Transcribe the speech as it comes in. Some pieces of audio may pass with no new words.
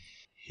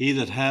He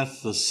that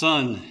hath the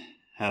Son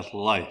hath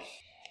life.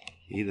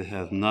 He that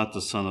hath not the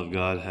Son of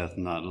God hath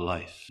not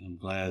life. I'm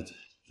glad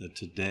that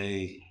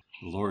today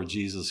the Lord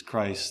Jesus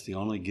Christ, the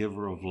only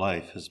giver of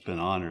life, has been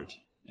honored.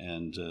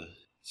 And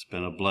it's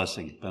been a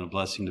blessing. It's been a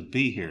blessing to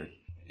be here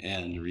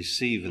and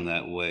receive in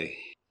that way.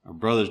 Our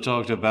brother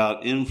talked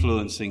about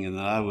influencing and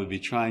that I would be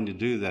trying to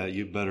do that.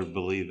 You better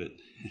believe it.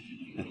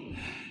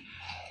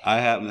 I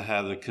happen to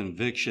have the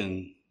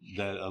conviction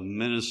that a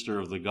minister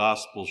of the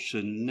gospel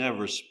should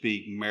never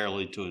speak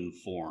merely to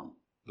inform,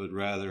 but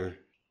rather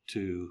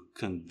to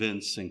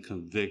convince and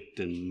convict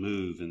and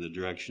move in the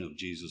direction of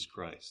Jesus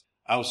Christ.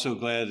 I was so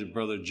glad that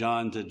Brother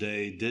John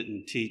today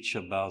didn't teach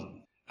about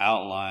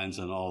outlines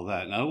and all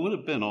that. Now, it would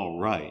have been all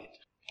right.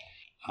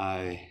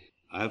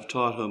 I've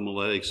taught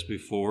homiletics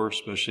before,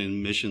 especially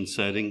in mission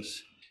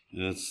settings.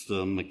 That's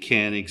the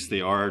mechanics,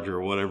 the art,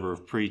 or whatever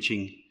of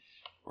preaching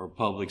or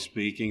public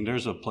speaking.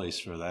 There's a place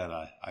for that,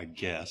 I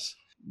guess.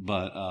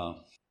 But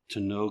to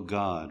know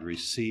God,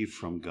 receive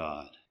from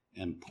God,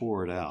 and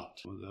pour it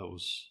out. We'll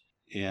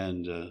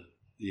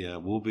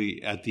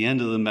be, at the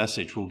end of the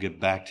message, we'll get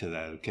back to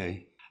that,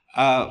 okay?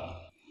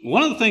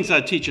 One of the things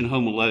I teach in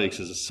homiletics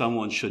is that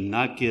someone should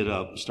not get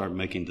up and start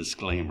making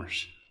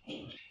disclaimers.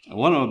 And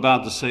what I'm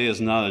about to say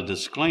is not a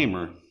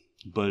disclaimer,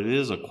 but it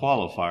is a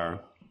qualifier.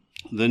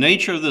 The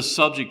nature of this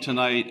subject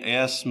tonight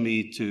asks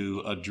me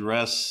to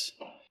address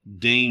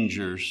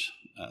dangers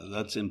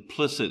that's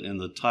implicit in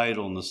the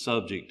title and the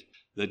subject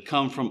that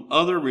come from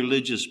other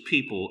religious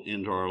people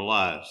into our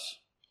lives,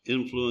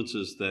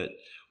 influences that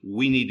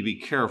we need to be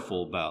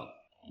careful about.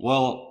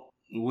 Well,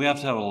 we have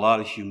to have a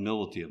lot of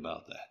humility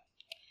about that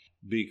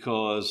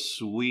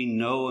because we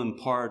know in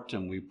part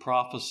and we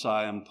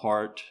prophesy in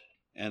part,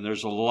 and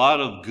there's a lot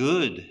of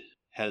good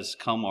has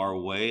come our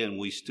way, and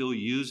we still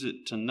use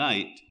it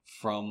tonight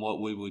from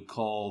what we would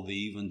call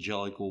the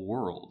evangelical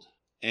world.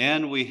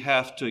 And we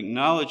have to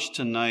acknowledge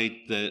tonight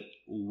that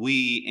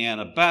we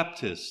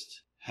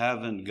Anabaptists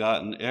haven't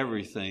gotten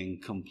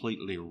everything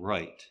completely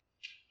right.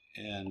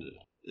 And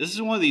this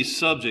is one of these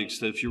subjects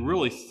that if you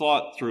really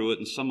thought through it,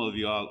 and some of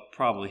you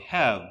probably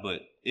have,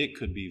 but it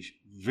could be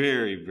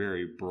very,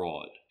 very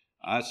broad.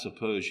 I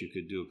suppose you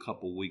could do a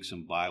couple weeks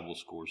in Bible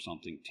school or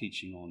something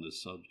teaching on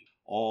this subject.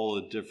 All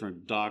the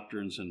different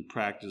doctrines and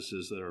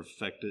practices that are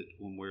affected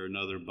one way or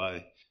another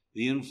by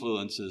the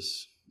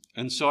influences.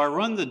 And so I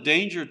run the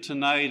danger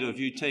tonight of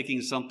you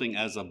taking something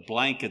as a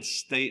blanket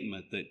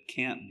statement that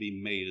can't be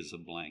made as a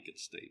blanket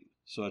statement.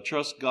 So I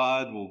trust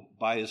God will,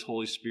 by His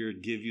Holy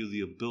Spirit, give you the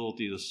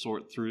ability to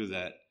sort through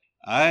that.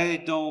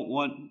 I don't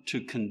want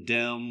to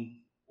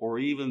condemn or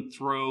even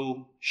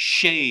throw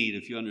shade,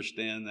 if you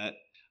understand that,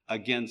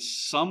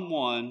 against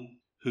someone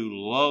who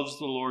loves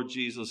the Lord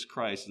Jesus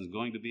Christ and is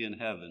going to be in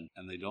heaven,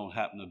 and they don't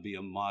happen to be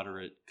a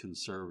moderate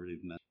conservative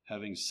man.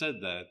 Having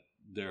said that,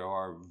 there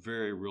are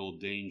very real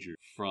dangers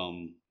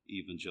from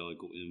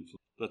evangelical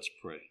influence. Let's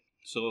pray.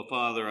 So,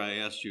 Father, I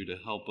ask you to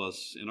help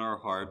us in our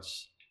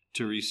hearts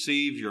to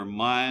receive your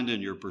mind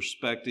and your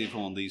perspective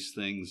on these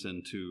things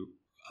and to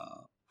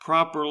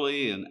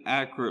properly and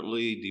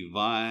accurately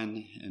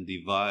divine and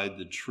divide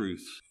the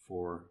truth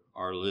for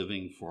our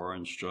living, for our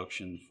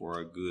instruction, for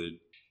our good,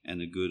 and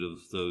the good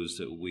of those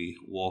that we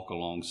walk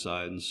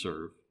alongside and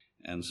serve.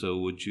 And so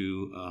would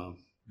you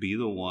be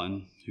the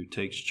one who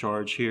takes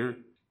charge here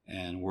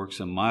and works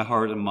in my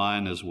heart and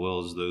mind as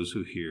well as those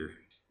who hear.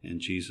 In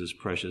Jesus'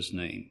 precious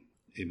name,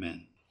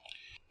 amen.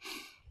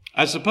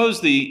 I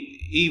suppose the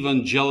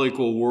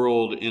evangelical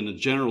world, in a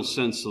general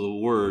sense of the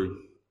word,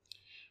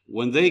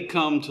 when they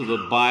come to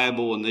the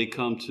Bible and they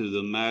come to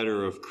the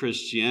matter of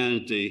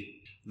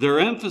Christianity, their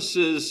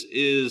emphasis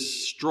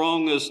is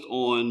strongest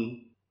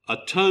on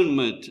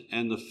atonement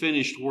and the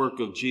finished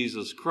work of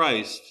Jesus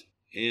Christ,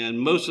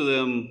 and most of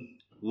them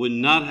would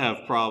not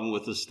have problem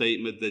with the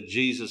statement that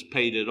Jesus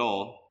paid it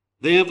all.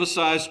 They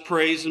emphasize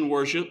praise and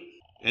worship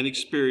and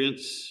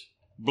experience,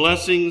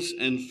 blessings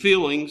and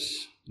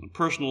feelings, a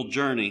personal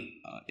journey.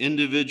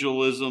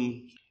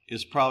 Individualism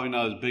is probably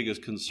not as big a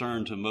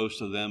concern to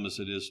most of them as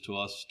it is to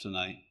us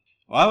tonight.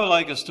 Well, I would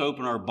like us to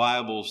open our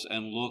Bibles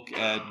and look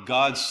at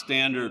God's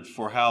standard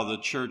for how the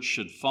church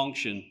should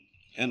function.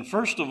 And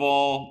first of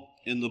all,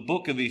 in the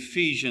book of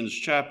Ephesians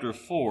chapter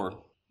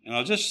 4, and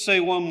I'll just say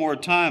one more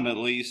time at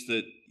least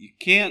that you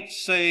can't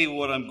say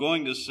what I'm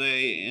going to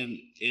say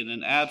in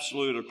an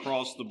absolute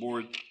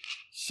across-the-board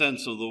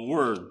sense of the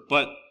word,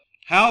 but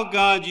how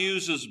God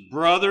uses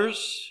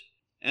brothers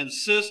and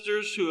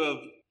sisters who have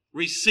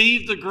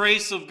received the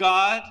grace of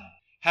God,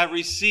 have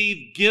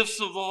received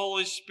gifts of the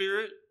Holy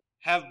Spirit,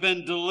 have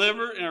been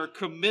delivered and are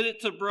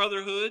committed to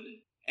brotherhood,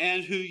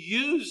 and who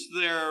use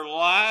their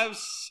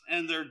lives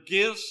and their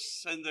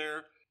gifts and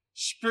their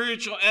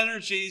spiritual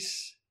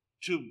energies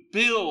to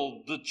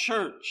build the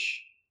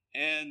church.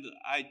 And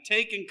I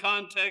take in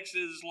context it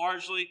is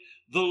largely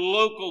the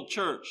local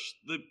church,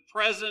 the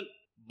present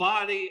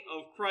body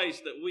of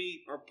Christ that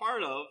we are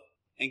part of,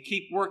 and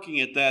keep working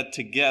at that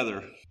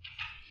together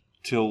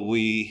till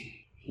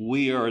we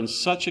are in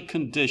such a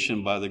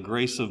condition by the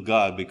grace of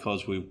God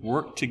because we've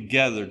worked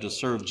together to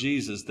serve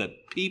Jesus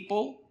that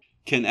people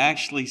can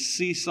actually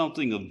see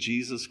something of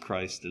Jesus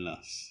Christ in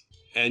us.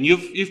 And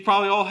you've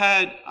probably all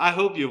had, I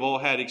hope you've all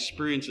had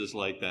experiences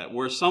like that,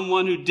 where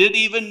someone who didn't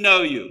even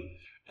know you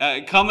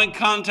come in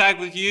contact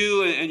with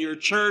you and your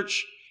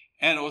church,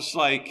 and it was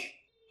like,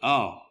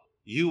 oh,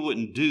 you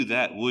wouldn't do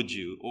that, would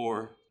you?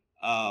 Or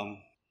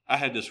I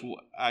had this,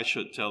 I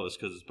shouldn't tell this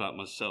because it's about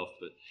myself,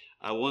 but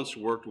I once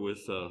worked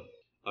with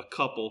a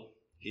couple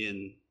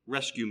in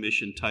rescue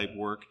mission type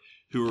work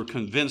who were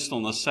convinced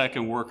on the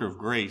second work of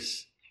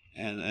grace,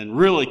 and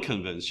really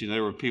convinced.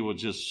 There were people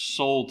just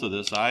sold to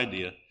this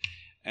idea.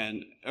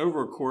 And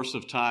over a course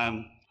of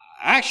time,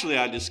 actually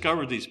I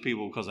discovered these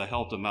people because I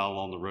helped them out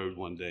along the road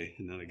one day,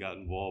 and then I got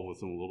involved with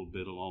them a little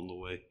bit along the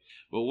way.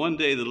 But one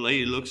day the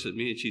lady looks at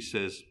me and she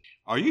says,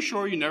 "Are you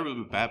sure you never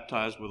been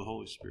baptized with the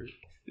Holy Spirit?"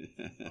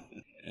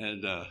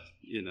 And,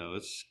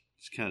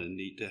 it's kind of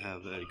neat to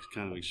have that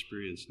kind of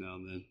experience now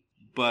and then.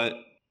 But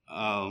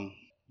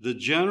the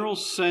general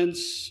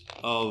sense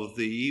of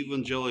the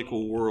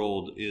evangelical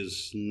world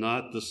is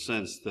not the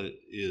sense that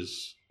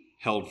is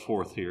held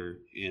forth here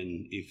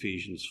in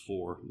Ephesians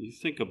 4. You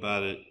think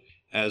about it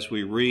as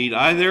we read,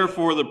 "I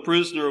therefore, the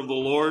prisoner of the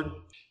Lord,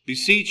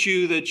 beseech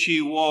you that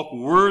ye walk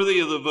worthy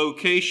of the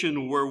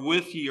vocation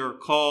wherewith ye are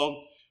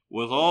called,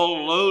 with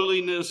all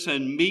lowliness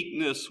and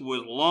meekness,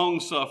 with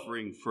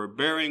longsuffering,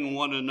 forbearing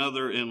one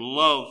another in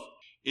love,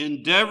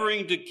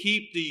 endeavoring to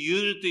keep the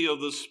unity of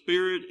the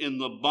Spirit in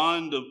the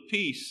bond of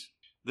peace.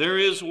 There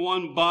is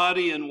one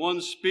body and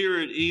one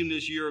Spirit, even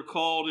as ye are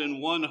called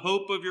in one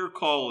hope of your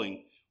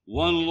calling,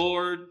 one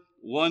Lord,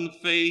 one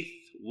faith,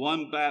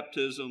 one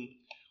baptism,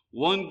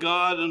 one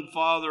God and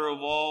Father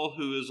of all,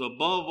 who is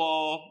above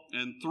all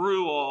and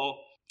through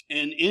all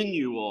and in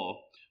you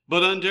all.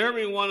 But unto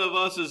every one of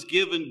us is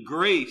given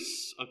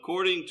grace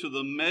according to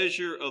the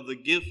measure of the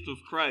gift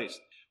of Christ.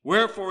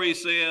 Wherefore he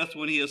saith,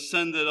 when he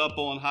ascended up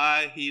on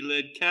high, he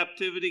led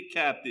captivity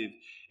captive,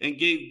 and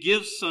gave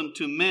gifts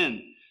unto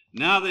men.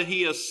 Now that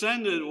he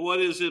ascended,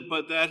 what is it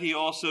but that he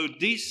also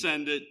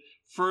descended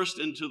first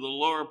into the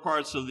lower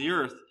parts of the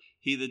earth?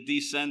 He that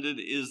descended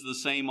is the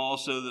same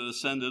also that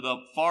ascended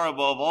up far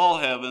above all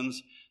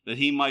heavens, that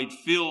he might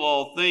fill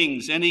all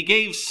things. And he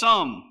gave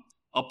some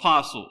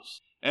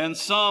apostles, and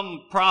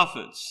some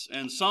prophets,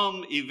 and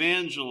some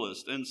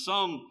evangelists, and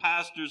some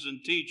pastors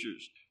and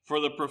teachers, for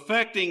the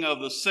perfecting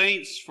of the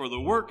saints, for the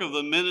work of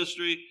the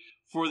ministry,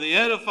 for the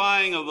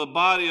edifying of the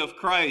body of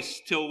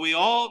Christ, till we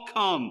all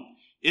come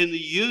in the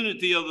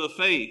unity of the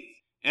faith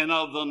and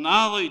of the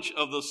knowledge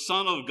of the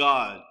Son of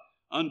God,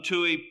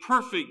 unto a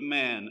perfect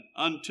man,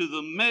 unto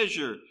the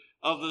measure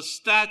of the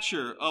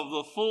stature of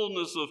the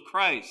fullness of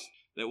Christ,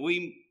 that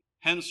we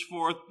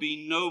henceforth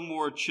be no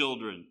more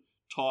children,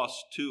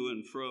 tossed to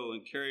and fro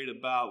and carried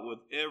about with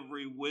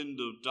every wind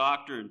of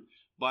doctrine,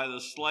 by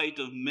the sleight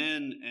of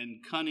men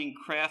and cunning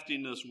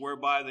craftiness,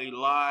 whereby they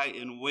lie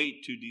in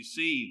wait to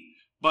deceive,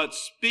 but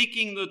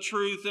speaking the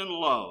truth in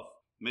love,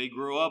 may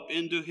grow up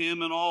into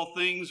him in all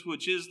things,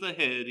 which is the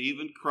head,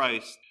 even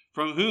Christ,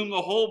 from whom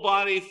the whole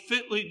body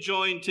fitly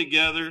joined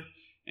together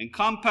and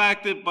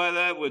compacted by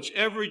that which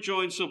every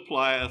joint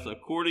supplieth,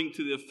 according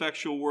to the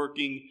effectual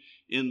working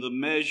in the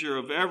measure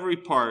of every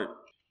part,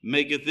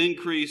 maketh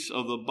increase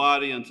of the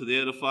body unto the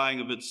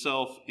edifying of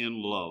itself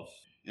in love."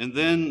 And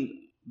then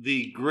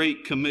the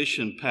Great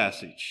Commission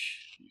passage.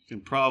 You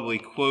can probably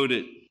quote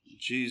it.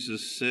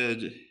 Jesus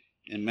said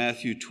in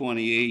Matthew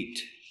 28,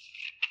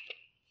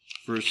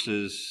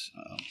 verses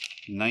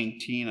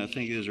 19, I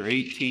think it is, or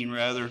 18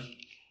 rather.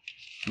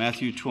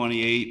 Matthew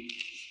 28,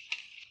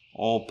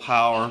 all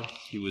power.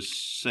 He was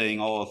saying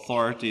all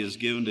authority is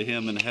given to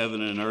him in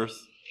heaven and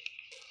earth.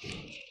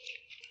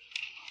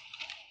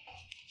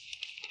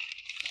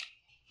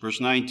 Verse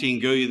 19,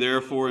 "Go ye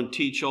therefore and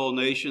teach all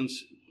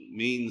nations,"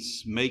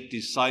 means make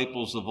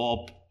disciples of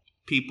all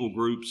people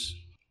groups,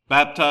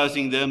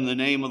 "baptizing them in the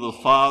name of the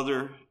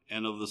Father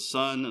and of the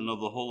Son and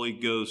of the Holy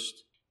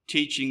Ghost,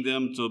 teaching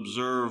them to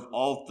observe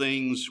all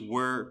things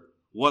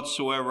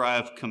whatsoever I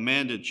have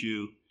commanded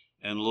you.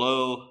 And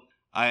lo,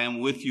 I am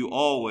with you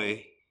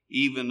always,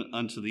 even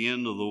unto the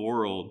end of the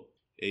world.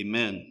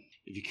 Amen."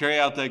 If you carry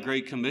out that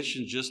Great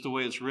Commission just the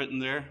way it's written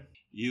there,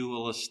 you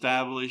will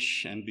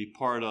establish and be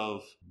part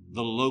of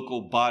the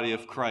local body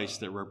of Christ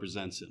that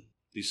represents him.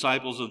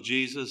 Disciples of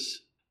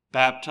Jesus,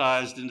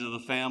 baptized into the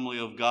family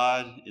of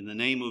God in the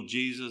name of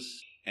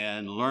Jesus,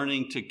 and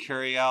learning to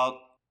carry out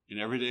in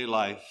everyday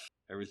life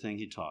everything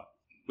he taught.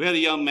 We had a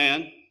young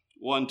man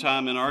one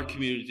time in our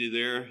community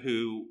there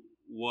who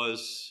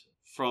was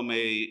from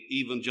a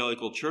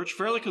evangelical church,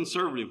 fairly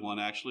conservative one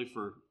actually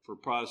for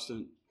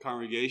Protestant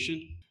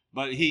congregation,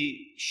 but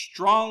he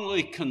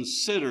strongly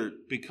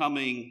considered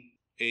becoming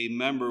a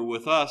member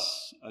with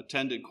us,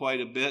 attended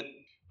quite a bit.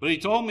 But he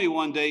told me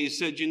one day, he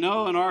said, in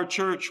our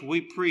church,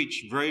 we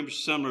preach very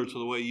similar to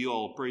the way you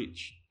all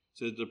preach.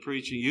 He said, the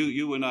preaching,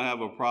 you would not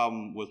have a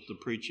problem with the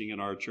preaching in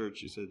our church.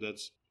 He said,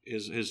 that's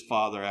his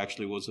father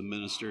actually was a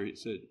minister. He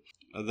said,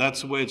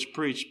 that's the way it's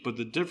preached. But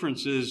the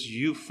difference is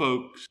you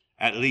folks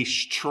at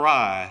least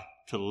try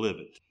to live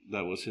it.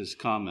 That was his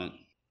comment.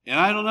 And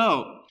I don't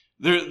know.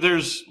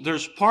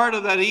 There's part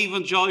of that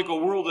evangelical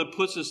world that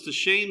puts us to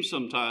shame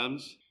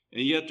sometimes,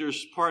 and yet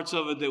there's parts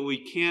of it that we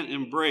can't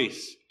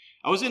embrace.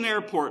 I was in the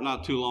airport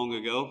not too long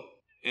ago,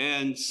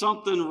 and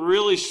something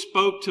really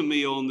spoke to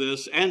me on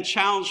this and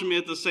challenged me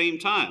at the same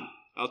time.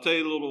 I'll tell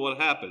you a little what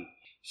happened.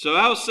 So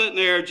I was sitting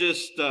there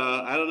just,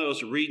 I don't know, I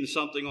was reading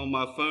something on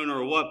my phone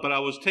or what, but I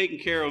was taking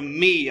care of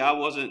me. I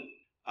wasn't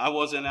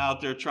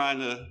out there trying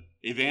to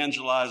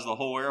evangelize the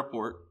whole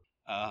airport.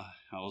 I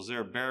was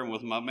there bearing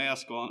with my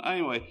mask on.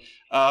 Anyway,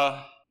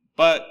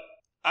 but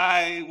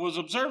I was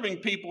observing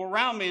people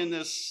around me, and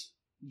this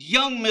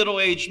young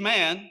middle-aged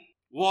man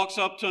walks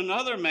up to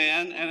another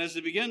man, and as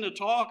they began to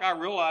talk, I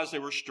realized they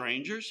were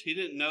strangers. He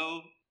didn't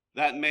know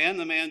that man.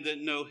 The man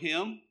didn't know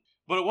him.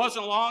 But it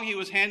wasn't long. He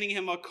was handing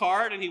him a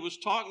card, and he was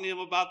talking to him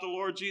about the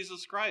Lord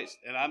Jesus Christ.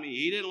 And I mean,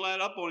 he didn't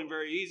let up on him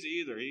very easy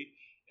either.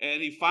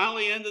 He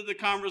finally ended the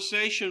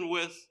conversation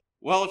with,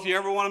 well, if you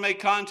ever want to make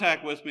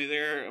contact with me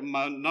there,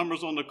 my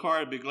number's on the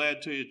card. I'd be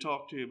glad to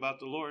talk to you about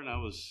the Lord. And I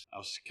was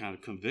kind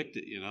of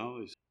convicted, you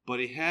know. But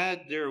he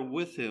had there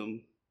with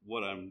him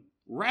what I'm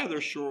rather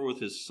sure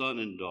with his son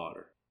and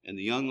daughter. And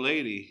the young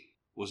lady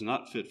was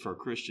not fit for a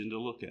Christian to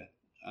look at.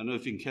 I don't know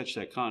if you can catch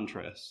that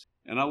contrast.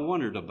 And I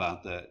wondered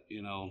about that,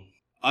 you know.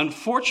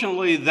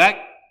 Unfortunately, that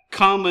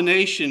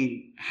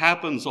combination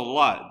happens a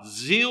lot.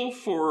 Zeal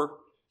for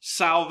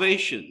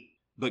salvation,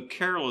 but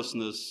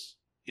carelessness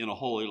in a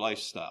holy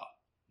lifestyle.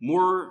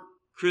 More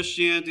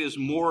Christianity is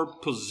more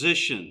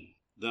position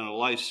than a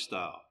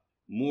lifestyle.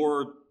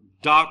 More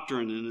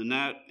doctrine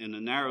in a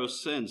narrow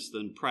sense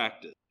than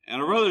practice.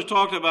 And our brother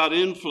talked about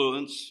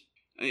influence.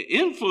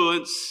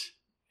 Influence,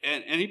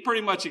 and he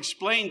pretty much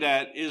explained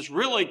that, is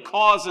really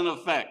cause and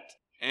effect.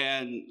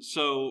 And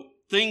so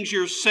things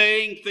you're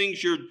saying,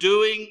 things you're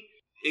doing,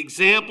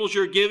 examples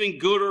you're giving,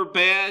 good or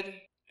bad,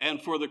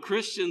 and for the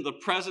Christian, the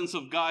presence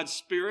of God's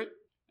Spirit,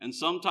 and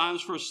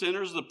sometimes for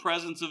sinners, the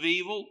presence of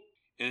evil,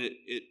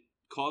 it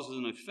causes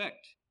an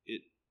effect.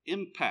 It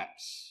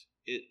impacts.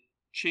 It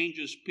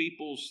changes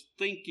people's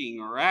thinking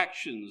or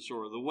actions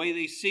or the way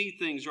they see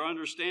things or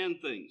understand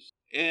things.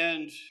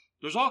 And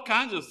there's all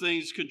kinds of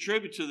things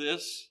contribute to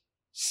this.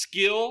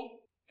 Skill,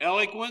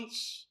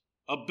 eloquence,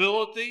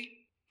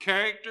 ability,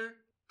 character,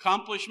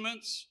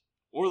 accomplishments,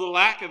 or the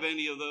lack of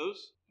any of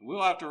those.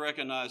 We'll have to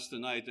recognize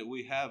tonight that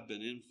we have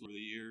been influenced for the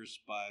years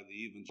by the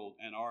evangelical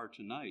and are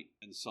tonight.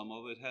 And some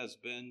of it has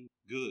been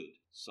good.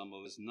 Some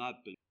of it has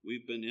not been.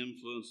 We've been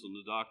influenced on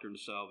the doctrine of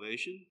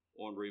salvation,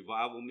 on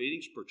revival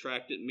meetings,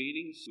 protracted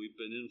meetings. We've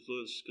been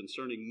influenced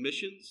concerning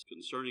missions,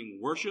 concerning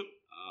worship.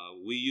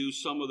 We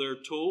use some of their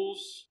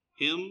tools,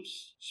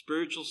 hymns,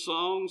 spiritual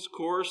songs,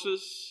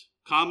 choruses,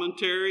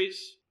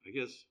 commentaries. I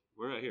guess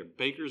we're out here,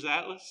 Baker's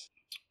Atlas,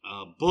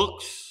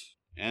 books.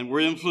 And we're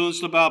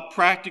influenced about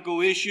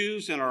practical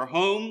issues in our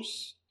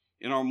homes,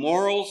 in our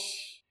morals,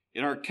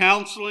 in our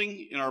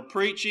counseling, in our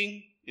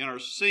preaching, in our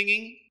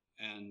singing.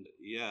 And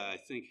I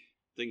think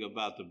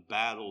about the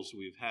battles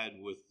we've had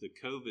with the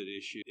COVID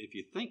issue. If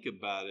you think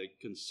about it,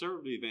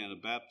 conservative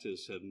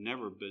Anabaptists have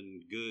never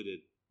been good at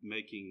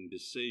making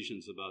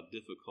decisions about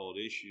difficult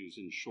issues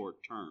in short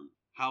term.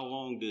 How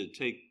long did it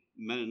take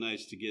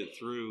Mennonites to get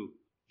through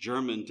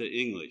German to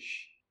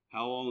English?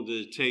 How long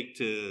did it take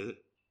to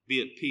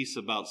be at peace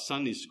about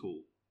Sunday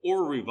school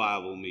or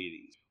revival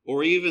meetings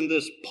or even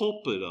this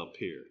pulpit up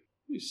here?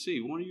 Let me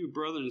see, one of you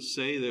brothers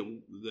say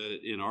that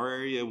in our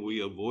area we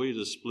avoided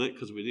a split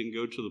because we didn't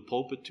go to the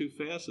pulpit too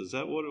fast. Is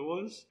that what it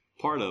was?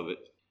 Part of it.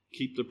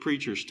 Keep the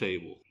preacher's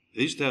table.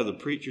 They used to have the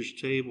preacher's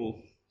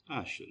table.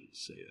 I shouldn't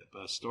say that,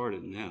 but I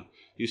started now.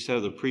 Used to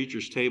have the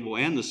preacher's table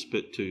and the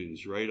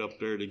spittoons right up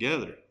there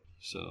together.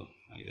 So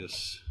I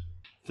guess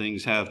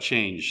things have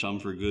changed, some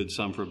for good,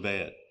 some for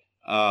bad.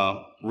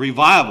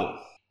 Revival.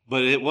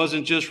 But it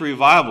wasn't just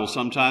revival.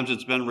 Sometimes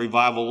it's been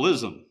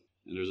revivalism.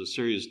 And there's a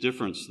serious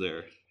difference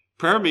there.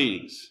 Prayer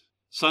meetings,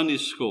 Sunday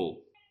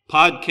school,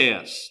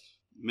 podcasts,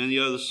 many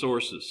other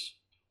sources,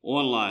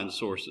 online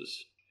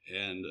sources.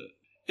 And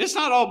it's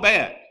not all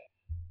bad.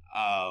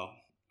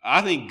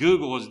 I think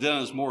Google has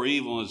done us more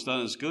evil than it's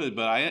done us good.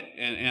 But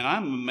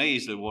I'm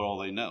amazed at what all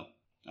they know.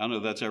 I don't know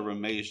if that's ever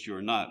amazed you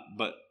or not.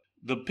 But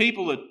the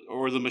people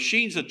the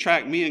machines that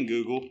track me in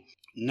Google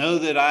know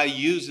that I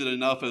use it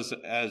enough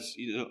as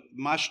you know,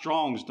 my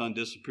Strong's done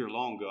disappear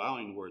long ago. I don't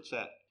even know where it's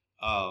at.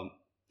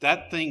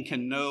 That thing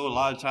can know a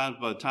lot of times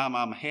by the time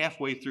I'm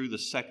halfway through the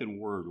second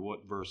word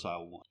what verse I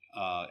want.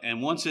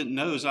 And once it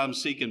knows I'm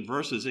seeking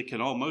verses, it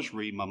can almost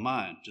read my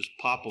mind, just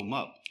pop them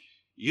up.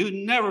 You'd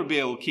never be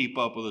able to keep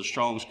up with a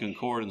Strong's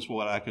Concordance,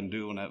 what I can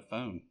do on that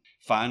phone,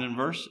 finding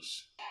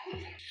verses.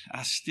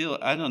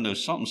 I don't know,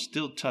 something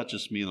still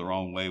touches me the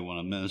wrong way when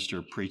a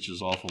minister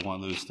preaches off of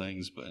one of those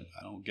things, but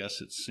I don't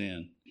guess it's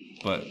sin.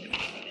 But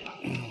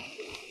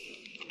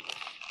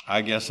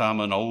I guess I'm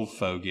an old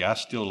fogey. I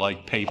still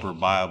like paper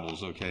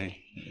Bibles, okay?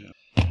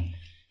 Yeah.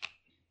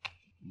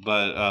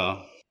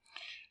 But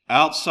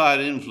outside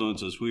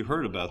influences, we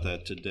heard about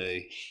that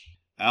today.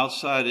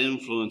 Outside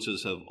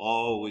influences have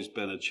always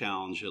been a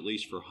challenge, at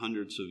least for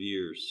hundreds of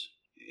years.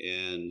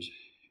 And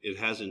it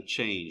hasn't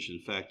changed.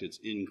 In fact, it's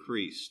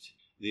increased.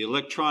 The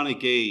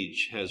electronic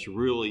age has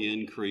really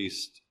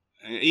increased.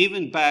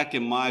 Even back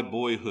in my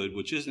boyhood,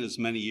 which isn't as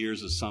many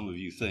years as some of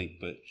you think,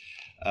 but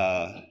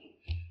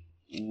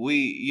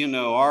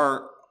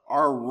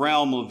our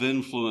realm of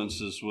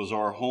influences was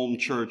our home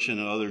church and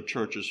other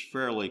churches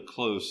fairly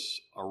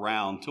close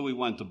around until we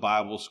went to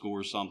Bible school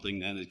or something,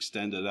 then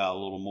extended out a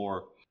little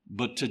more.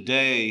 But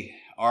today,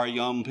 our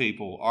young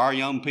people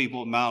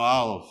at Mount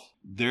Olive,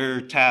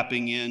 they're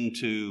tapping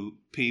into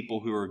people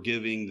who are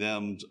giving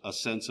them a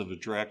sense of a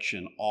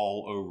direction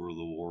all over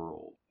the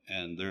world.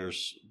 And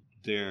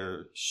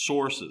their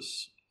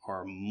sources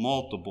are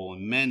multiple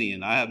and many,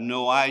 and I have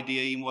no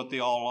idea even what they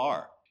all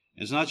are.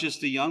 It's not just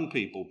the young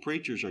people.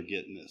 Preachers are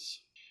getting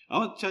this. I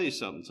want to tell you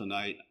something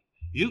tonight.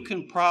 You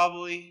can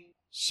probably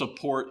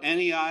support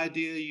any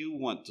idea you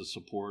want to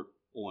support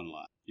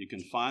online. You can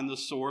find the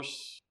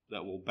source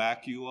that will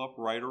back you up,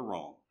 right or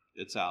wrong.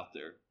 It's out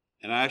there.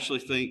 And I actually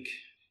think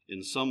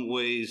in some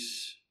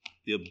ways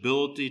the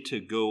ability to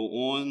go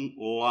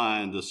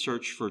online to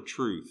search for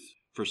truth,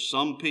 for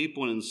some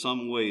people and in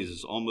some ways,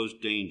 is almost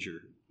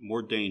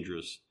more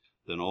dangerous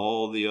than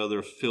all the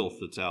other filth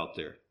that's out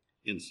there.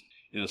 In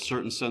a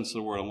certain sense of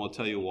the word, I want to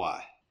tell you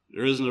why.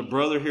 There isn't a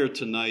brother here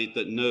tonight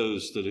that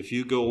knows that if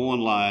you go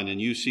online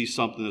and you see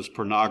something that's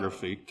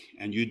pornographic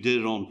and you did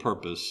it on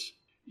purpose,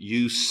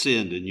 you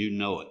sinned and you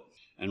know it.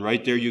 And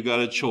right there you got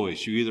a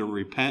choice. You either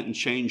repent and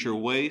change your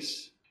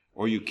ways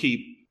or you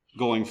keep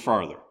going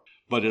farther.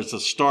 But it's a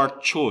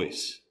stark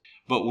choice.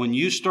 But when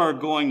you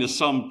start going to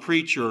some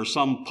preacher or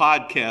some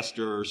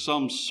podcaster or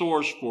some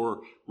source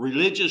for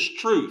religious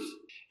truth,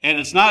 and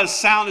it's not as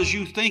sound as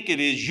you think it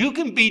is, you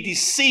can be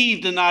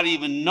deceived and not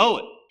even know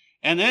it.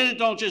 And then it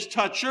don't just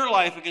touch your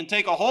life, it can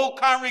take a whole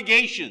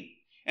congregation.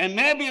 And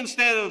maybe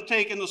instead of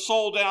taking the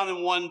soul down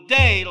in one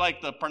day,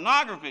 like the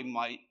pornography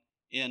might,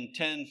 in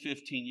 10,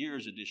 15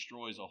 years it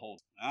destroys a whole.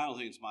 I don't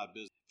think it's my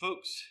business.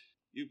 Folks,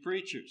 you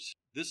preachers,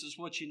 this is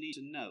what you need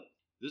to know.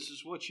 This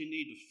is what you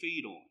need to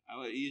feed on.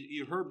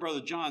 You heard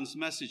Brother John's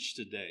message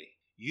today.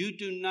 You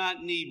do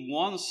not need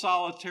one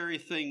solitary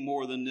thing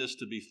more than this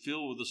to be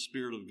filled with the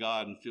Spirit of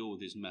God and filled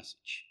with His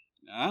message.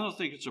 Now, I don't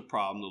think it's a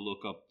problem to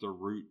look up the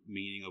root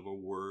meaning of a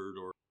word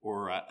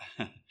or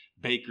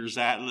Baker's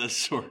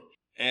Atlas.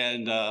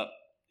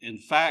 In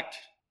fact,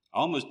 I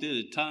almost did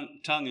it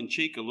tongue in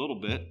cheek a little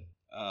bit.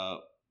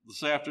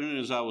 This afternoon,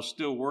 as I was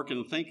still working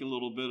and thinking a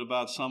little bit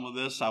about some of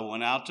this, I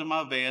went out to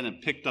my van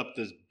and picked up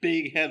this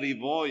big, heavy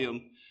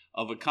volume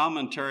of a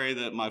commentary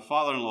that my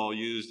father-in-law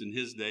used in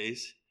his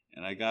days.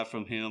 And I got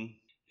from him,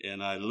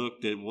 and I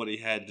looked at what he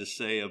had to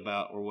say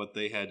about, or what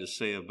they had to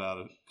say about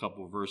a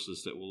couple of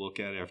verses that we'll look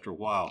at after a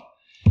while.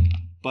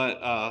 But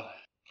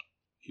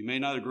you may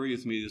not agree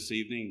with me this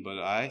evening, but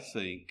I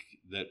think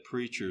that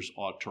preachers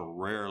ought to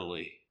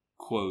rarely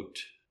quote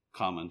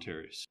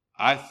commentaries.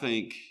 I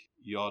think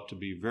you ought to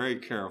be very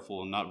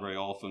careful and not very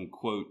often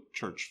quote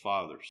church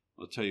fathers.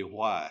 I'll tell you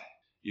why.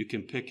 You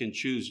can pick and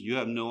choose. You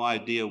have no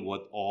idea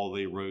what all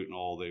they wrote and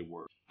all they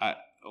were.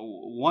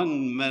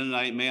 One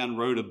Mennonite man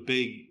wrote a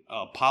big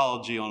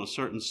apology on a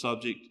certain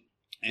subject,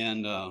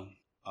 and a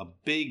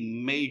big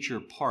major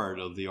part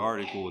of the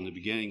article in the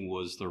beginning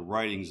was the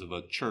writings of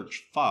a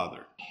church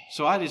father.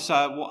 So I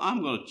decided, well,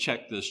 I'm going to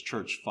check this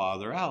church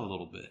father out a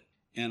little bit.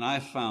 And I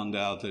found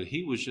out that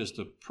he was just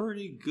a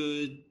pretty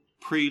good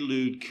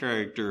prelude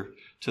character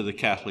to the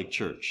Catholic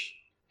Church.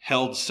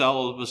 Held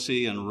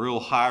celibacy in real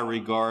high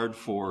regard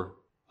for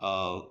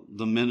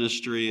the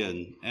ministry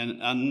and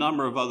a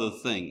number of other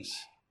things.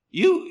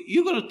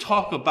 You're going to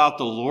talk about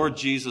the Lord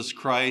Jesus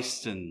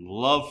Christ and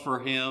love for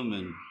Him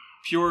and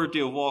purity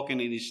of walking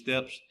in His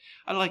steps.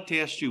 I'd like to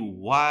ask you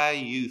why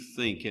you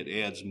think it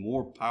adds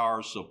more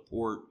power,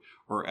 support,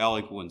 or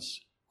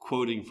eloquence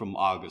quoting from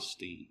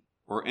Augustine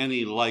or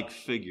any like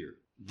figure.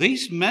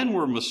 These men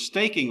were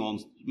mistaken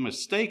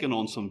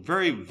on some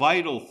very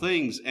vital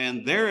things,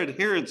 and their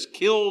adherents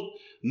killed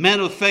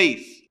men of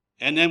faith.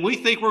 And then we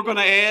think we're going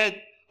to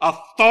add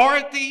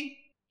authority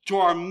to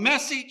our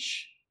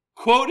message,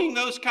 quoting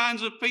those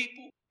kinds of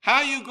people? How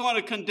are you going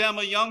to condemn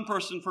a young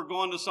person for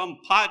going to some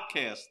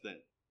podcast then?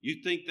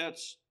 You think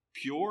that's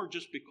pure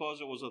just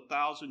because it was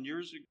 1,000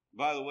 years ago?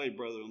 By the way,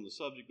 brother, on the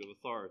subject of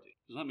authority,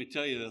 let me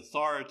tell you, the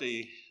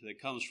authority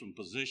that comes from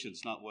position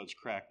is not what's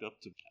cracked up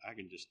to. I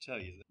can just tell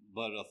you that.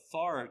 But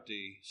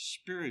authority,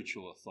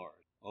 spiritual authority,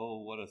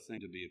 oh, what a thing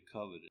to be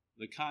coveted.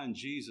 The kind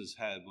Jesus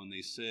had when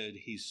they said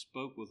He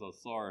spoke with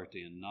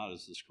authority and not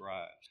as the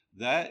scribes.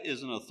 That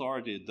is an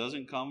authority that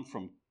doesn't come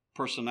from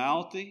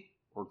personality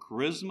or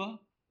charisma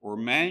or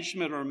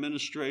management or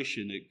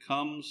administration. It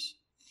comes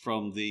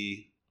from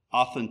the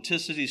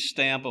authenticity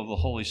stamp of the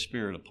Holy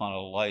Spirit upon a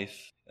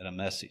life and a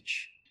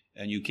message.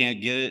 And you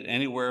can't get it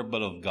anywhere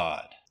but of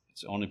God.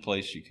 It's the only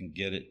place you can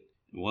get it.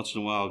 And once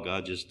in a while,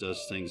 God just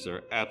does things that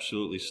are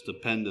absolutely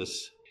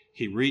stupendous.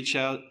 He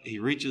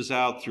reaches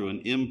out through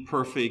an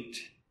imperfect,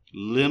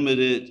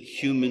 limited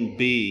human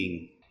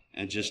being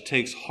and just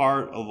takes a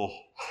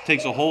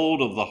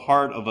hold of the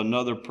heart of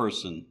another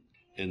person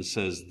and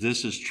says,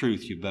 this is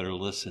truth, you better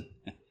listen.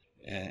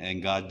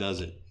 and God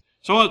does it.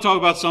 So I want to talk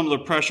about some of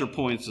the pressure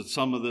points that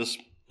some of this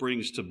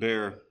brings to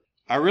bear.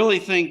 I really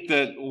think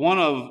that one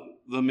of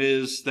them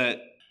is that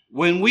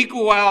when we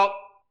go out,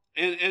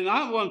 and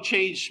I want to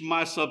change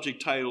my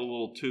subject title a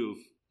little too.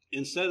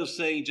 Instead of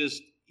saying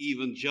just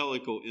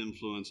evangelical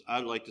influence,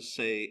 I'd like to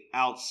say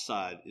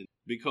outside influence,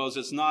 because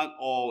it's not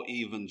all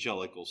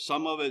evangelical.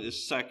 Some of it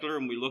is secular,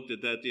 and we looked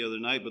at that the other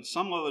night, but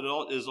some of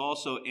it is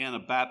also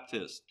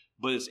Anabaptist.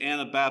 But it's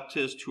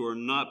Anabaptists who are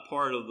not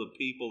part of the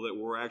people that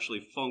we're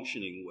actually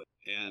functioning with.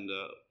 And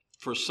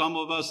for some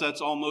of us, that's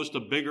almost a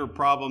bigger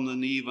problem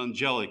than the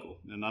evangelical.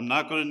 And I'm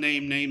not going to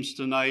name names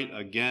tonight.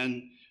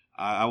 Again,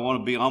 I want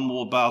to be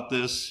humble about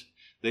this.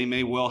 They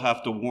may well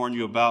have to warn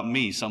you about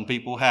me. Some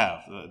people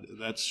have.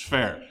 That's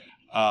fair.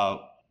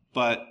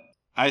 But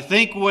I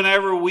think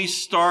whenever we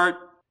start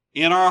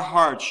in our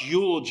hearts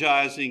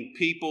eulogizing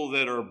people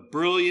that are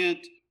brilliant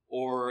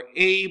or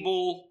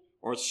able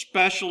or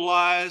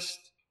specialized,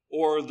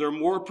 or they're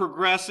more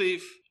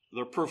progressive,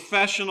 they're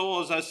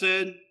professional, as I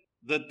said,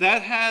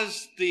 that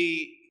has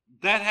the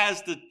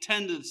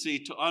tendency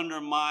to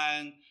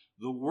undermine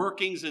the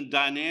workings and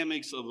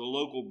dynamics of the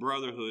local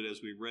brotherhood,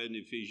 as we read in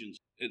Ephesians.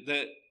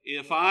 That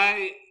if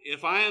I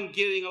am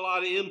getting a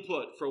lot of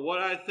input for what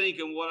I think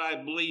and what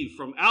I believe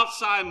from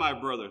outside my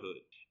brotherhood,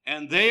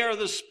 and they are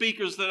the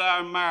speakers that I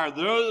admire,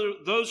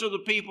 those are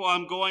the people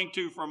I'm going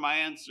to for my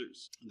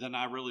answers, then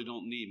I really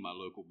don't need my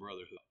local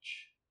brotherhood.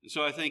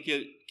 So I think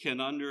it can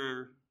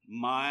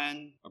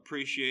undermine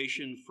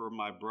appreciation for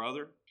my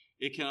brother.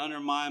 It can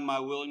undermine my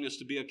willingness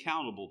to be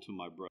accountable to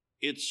my brother.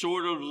 It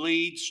sort of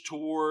leads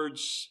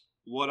towards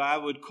what I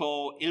would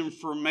call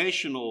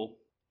informational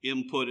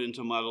input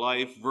into my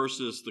life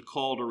versus the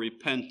call to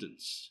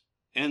repentance.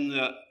 And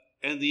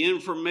the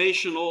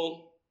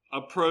informational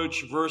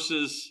approach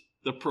versus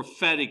the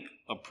prophetic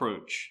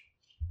approach.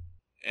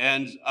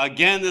 And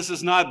again, this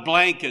is not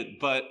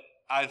blanket, but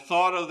I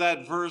thought of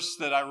that verse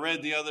that I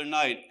read the other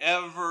night,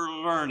 ever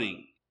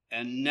learning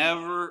and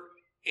never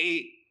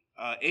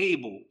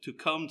able to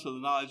come to the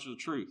knowledge of the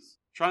truth.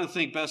 I'm trying to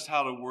think best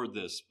how to word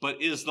this.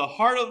 But is the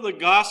heart of the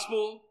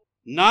gospel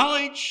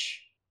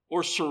knowledge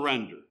or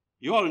surrender?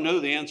 You ought to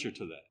know the answer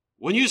to that.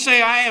 When you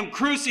say, I am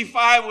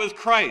crucified with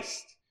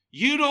Christ,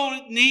 you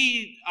don't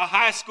need a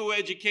high school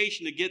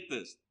education to get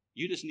this.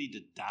 You just need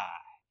to die.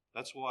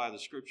 That's why the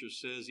scripture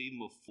says, even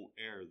before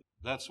error.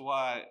 That's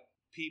why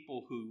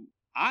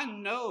I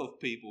know of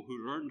people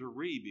who learned to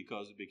read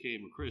because they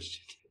became a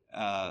Christian.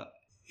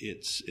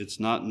 It's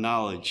not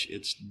knowledge,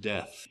 it's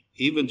death.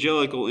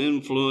 Evangelical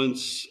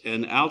influence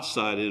and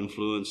outside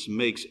influence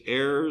makes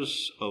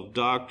errors of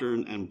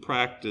doctrine and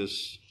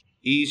practice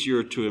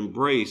easier to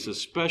embrace,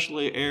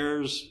 especially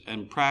errors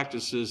and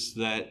practices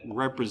that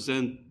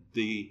represent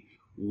the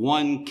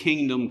one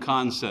kingdom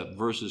concept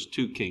versus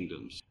two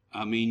kingdoms.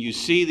 I mean, you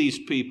see these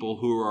people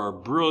who are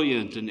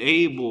brilliant and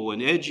able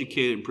and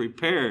educated and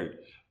prepared,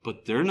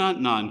 but they're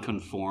not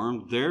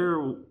nonconformed.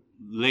 Their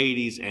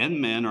ladies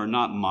and men are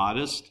not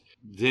modest.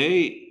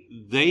 They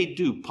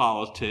do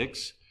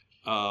politics.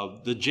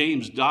 The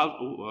James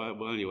Dobbs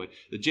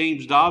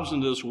in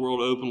this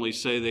world openly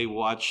say they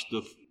watch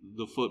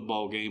the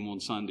football game on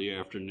Sunday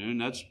afternoon.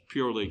 That's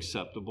purely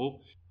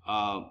acceptable.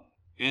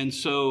 And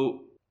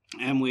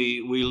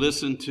we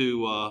listen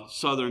to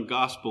Southern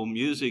gospel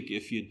music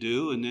if you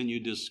do, and then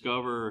you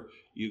discover,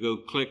 you go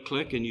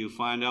click, and you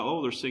find out,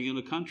 oh, they're singing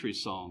a country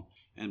song.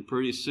 And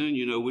pretty soon,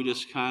 we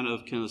just kind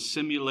of can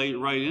assimilate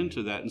right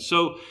into that. And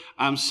so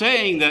I'm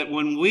saying that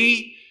when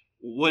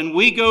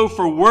we go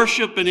for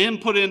worship and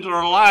input into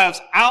our lives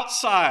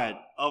outside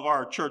of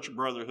our church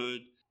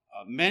brotherhood,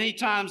 many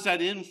times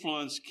that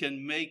influence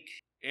can make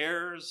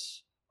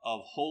errors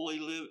of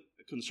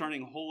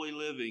concerning holy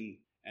living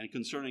and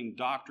concerning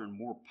doctrine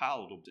more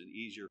palatable and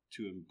easier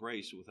to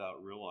embrace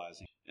without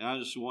realizing. And I'm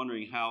just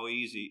wondering how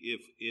easy,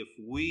 if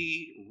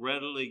we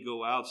readily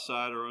go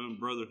outside our own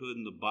brotherhood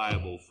in the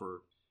Bible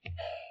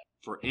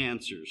for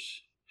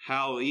answers,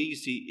 how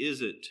easy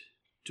is it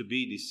to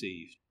be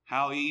deceived?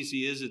 How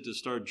easy is it to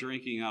start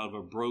drinking out of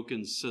a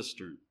broken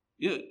cistern?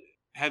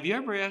 Have you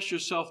ever asked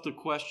yourself the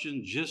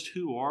question, just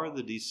who are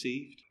the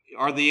deceived?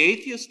 Are the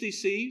atheists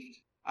deceived?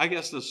 I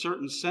guess in a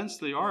certain sense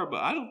they are,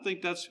 but I don't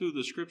think that's who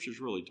the scripture's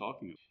really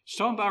talking about. It's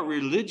talking about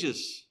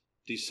religious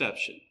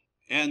deception.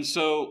 And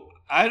so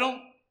I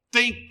don't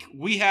think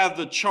we have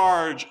the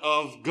charge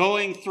of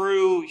going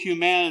through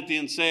humanity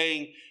and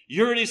saying,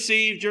 you're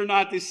deceived, you're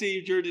not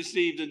deceived, you're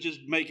deceived, and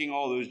just making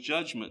all those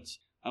judgments.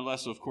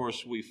 Unless, of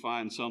course, we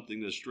find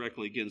something that's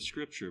directly against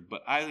Scripture.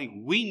 But I think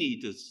we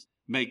need to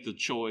make the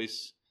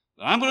choice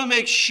that I'm going to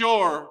make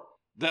sure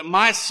that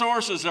my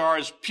sources are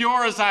as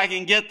pure as I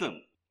can get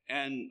them.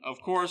 And, of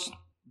course,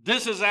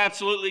 this is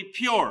absolutely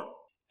pure.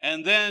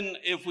 And then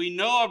if we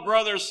know a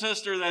brother or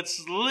sister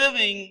that's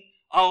living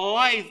a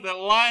life that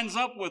lines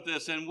up with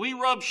this, and we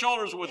rub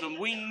shoulders with them,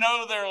 we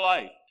know their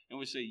life, and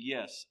we say,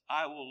 yes,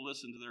 I will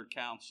listen to their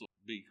counsel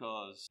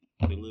because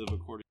they live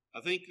according.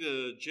 I think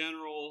the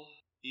general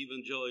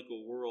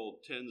evangelical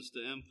world tends to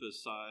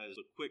emphasize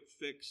a quick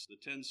fix, the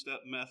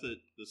 10-step method,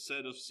 the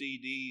set of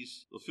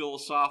CDs, the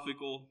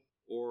philosophical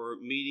or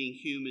meeting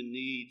human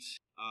needs.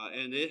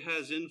 And it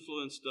has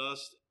influenced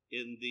us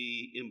in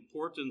the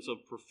importance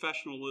of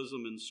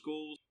professionalism in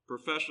schools,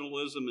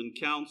 professionalism in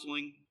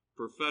counseling,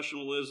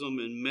 professionalism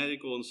in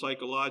medical and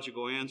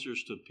psychological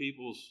answers to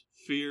people's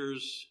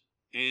fears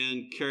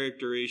and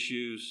character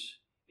issues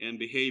and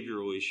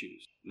behavioral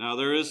issues. Now,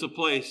 there is a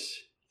place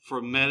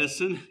for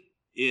medicine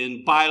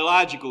in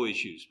biological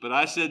issues, but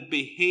I said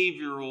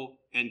behavioral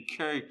and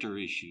character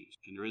issues,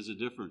 and there is a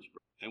difference.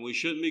 And we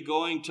shouldn't be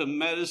going to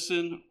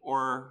medicine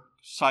or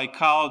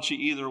psychology,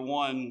 either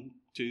one,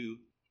 to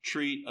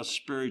treat a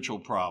spiritual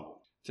problem.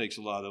 It takes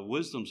a lot of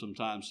wisdom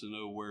sometimes to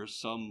know where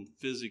some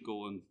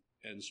physical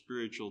and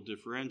spiritual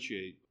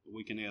differentiate.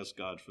 We can ask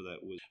God for that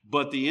wisdom.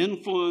 But the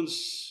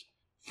influence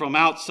from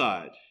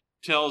outside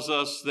tells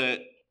us that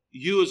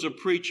you as a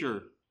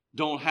preacher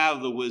don't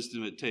have the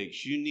wisdom it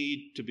takes. You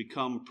need to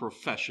become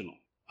professional.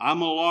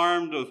 I'm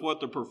alarmed with what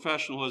the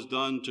professional has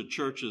done to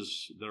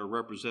churches that are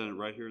represented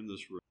right here in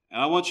this room.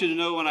 And I want you to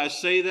know when I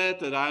say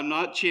that I'm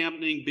not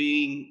championing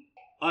being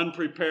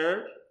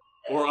unprepared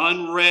or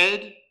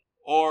unread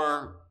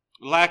or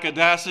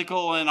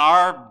lackadaisical in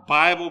our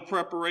Bible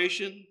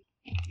preparation.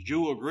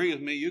 You will agree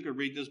with me, you could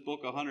read this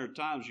book 100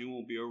 times, you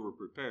won't be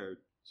over-prepared.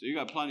 So you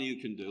got plenty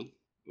you can do.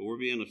 But we're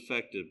being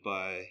affected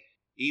by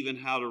even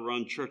how to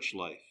run church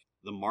life.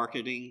 The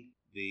marketing,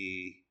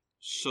 the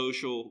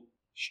social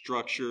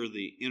structure,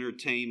 the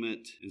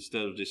entertainment,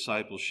 instead of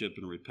discipleship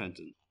and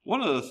repentance.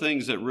 One of the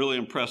things that really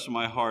impressed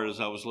my heart as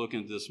I was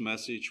looking at this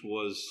message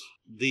was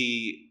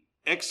the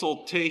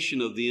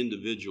exaltation of the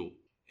individual.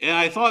 And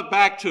I thought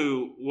back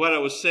to what I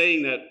was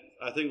saying that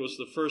I think was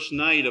the first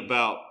night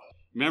about,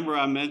 remember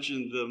I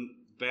mentioned the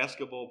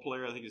basketball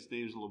player, I think his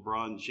name is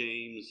LeBron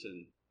James,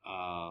 and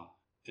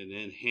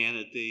then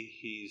Hannity.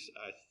 He's,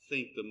 I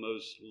think, the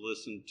most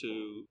listened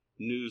to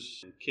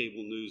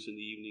cable news in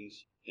the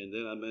evenings. And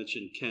then I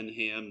mentioned Ken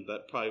Ham.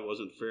 That probably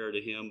wasn't fair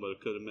to him, but I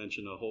could have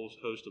mentioned a whole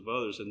host of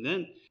others. And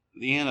then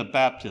the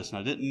Anabaptists. And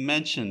I didn't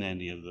mention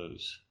any of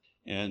those.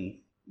 And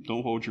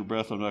don't hold your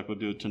breath. I'm not going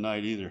to do it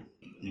tonight either.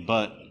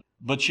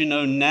 But you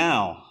know,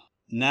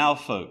 now,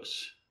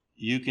 folks,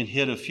 you can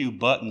hit a few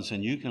buttons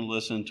and you can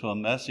listen to a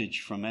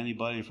message from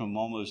anybody from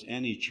almost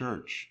any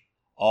church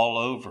all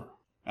over.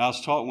 I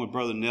was talking with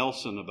Brother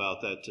Nelson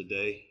about that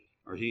today,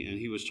 and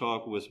he was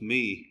talking with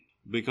me,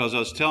 because I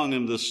was telling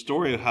him this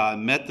story of how I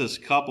met this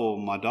couple.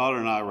 My daughter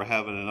and I were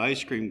having an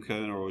ice cream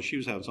cone, or she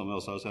was having something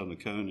else. I was having a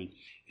cone,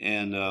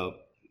 and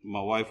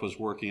my wife was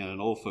working at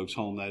an old folks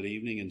home that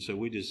evening, and so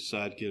we just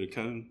decided to get a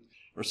cone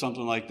or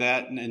something like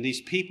that. And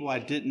these people I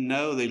didn't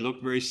know, they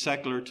looked very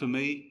secular to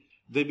me.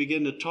 They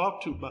began to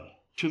talk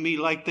to me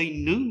like they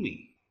knew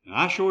me, and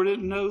I sure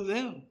didn't know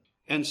them.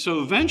 And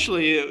so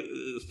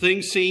eventually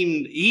things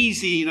seemed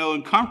easy,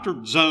 and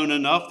comfort zone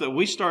enough that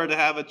we started to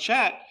have a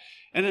chat.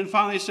 And then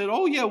finally said,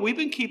 oh, yeah, we've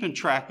been keeping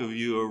track of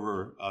you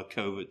over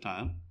COVID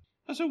time.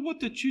 I said, what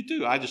did you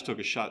do? I just took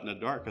a shot in the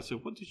dark. I said,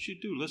 what did you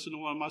do? Listen to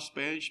one of my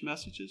Spanish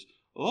messages?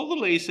 Oh,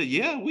 the lady said,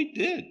 yeah, we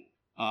did.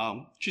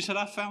 She said,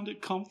 I found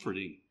it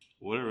comforting,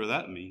 whatever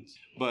that means.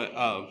 But,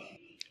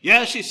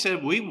 yeah, she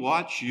said, we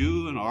watch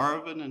you and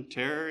Arvin and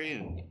Terry,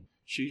 and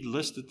she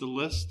listed the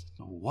list.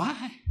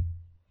 Why?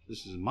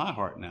 This is in my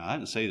heart now. I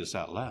didn't say this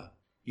out loud.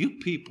 You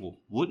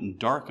people wouldn't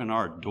darken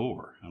our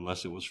door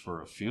unless it was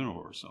for a funeral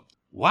or something.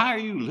 Why are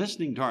you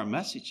listening to our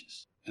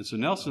messages? And so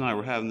Nelson and I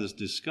were having this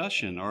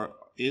discussion. Or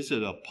is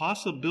it a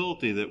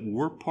possibility that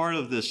we're part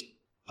of this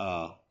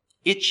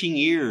itching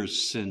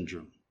ears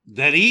syndrome?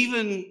 That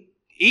even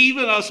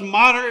us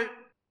moderate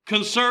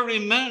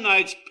conservative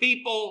Mennonites,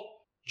 people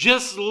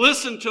just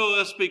listen to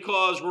us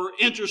because we're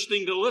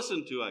interesting to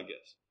listen to, I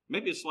guess.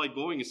 Maybe it's like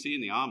going and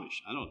seeing the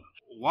Amish. I don't know.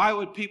 Why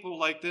would people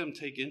like them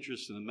take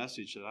interest in the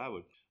message that I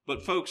would?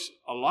 But folks,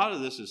 a lot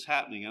of this is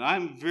happening, and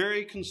I'm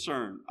very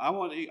concerned. I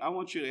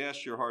want you to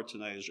ask your heart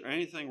tonight, is there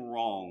anything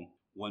wrong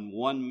when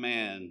one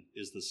man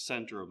is the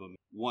center of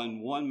when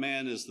one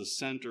man is the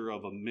center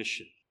of a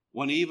mission?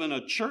 When even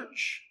a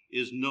church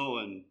is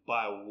known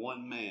by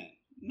one man?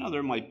 Now,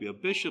 there might be a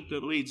bishop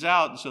that leads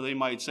out, and so they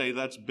might say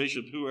that's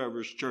Bishop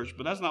whoever's church,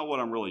 but that's not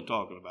what I'm really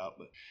talking about.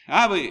 But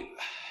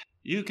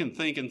you can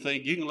think and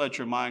think. You can let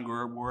your mind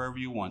go wherever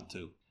you want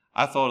to.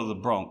 I thought of the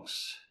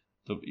Bronx.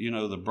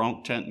 The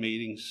Bronx tent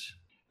meetings.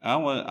 I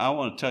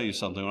want to tell you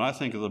something. When I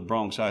think of the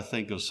Bronx, I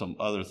think of some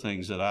other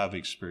things that I've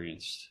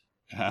experienced.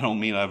 I don't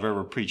mean I've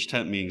ever preached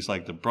tent meetings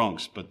like the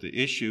Bronx, but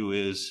the issue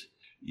is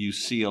you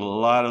see a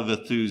lot of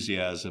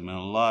enthusiasm and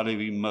a lot of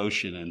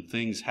emotion, and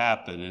things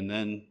happen, and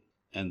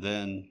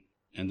then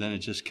it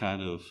just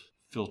kind of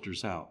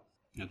filters out.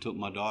 I took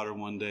my daughter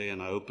one day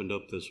and I opened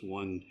up this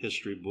one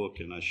history book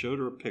and I showed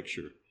her a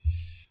picture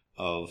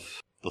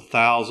of the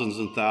thousands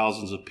and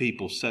thousands of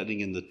people sitting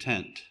in the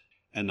tent,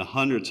 and the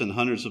hundreds and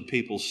hundreds of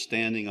people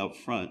standing up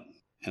front.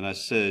 And I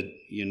said,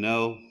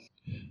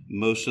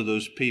 most of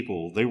those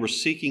people, they were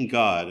seeking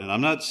God. And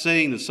I'm not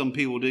saying that some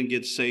people didn't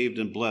get saved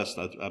and blessed.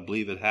 I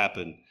believe it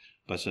happened.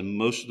 But I said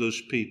most of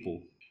those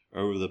people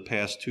over the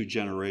past 2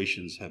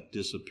 generations have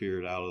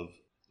disappeared out of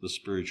the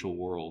spiritual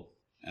world,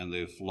 and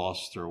they've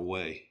lost their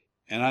way.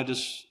 And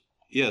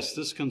yes,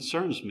 this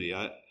concerns me.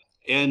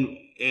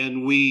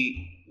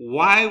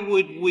 Why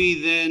would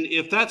we then,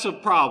 if that's a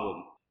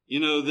problem,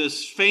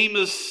 this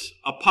famous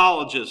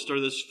apologist or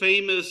this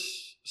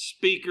famous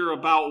speaker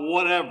about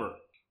whatever,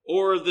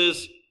 or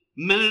this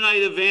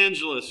Mennonite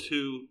evangelist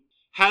who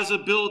has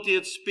ability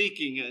at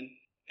speaking,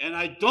 and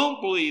I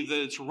don't believe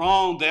that it's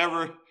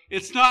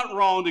not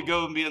wrong to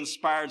go and be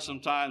inspired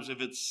sometimes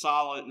if it's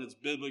solid and it's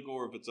biblical,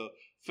 or if it's a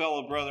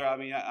fellow brother. I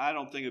mean, I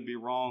don't think it'd be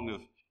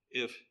wrong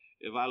if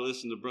I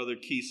listen to Brother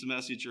Keith's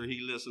message or he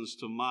listens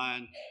to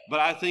mine. But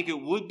I think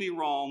it would be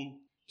wrong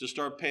to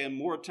start paying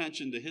more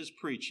attention to his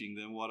preaching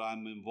than what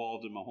I'm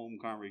involved in my home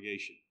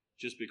congregation.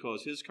 Just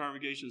because his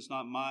congregation is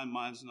not mine,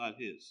 mine's not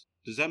his.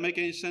 Does that make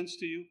any sense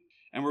to you?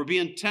 And we're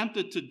being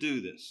tempted to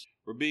do this.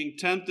 We're being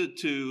tempted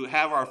to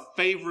have our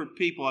favorite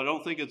people. I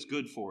don't think it's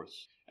good for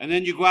us. And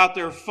then you go out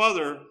there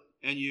further,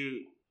 and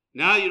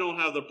now you don't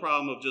have the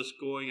problem of just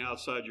going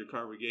outside your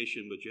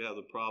congregation, but you have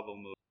the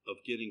problem of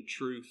getting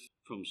truth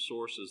from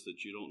sources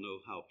that you don't know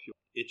how pure.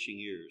 Itching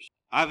ears.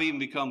 I've even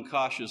become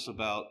cautious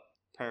about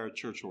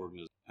parachurch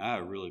organizations. I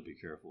really be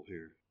careful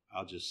here.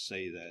 I'll just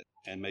say that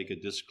and make a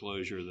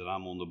disclosure that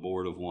I'm on the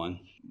board of one,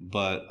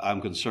 but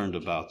I'm concerned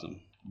about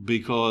them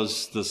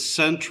because the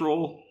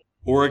central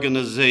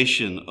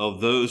organization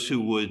of those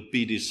who would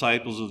be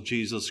disciples of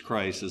Jesus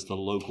Christ is the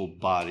local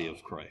body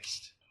of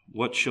Christ.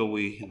 What shall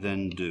we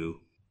then do?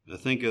 I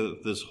think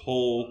of this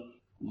whole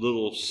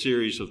little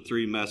series of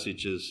 3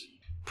 messages: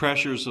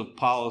 pressures of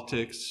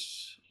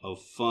politics,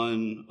 of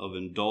fun, of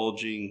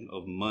indulging,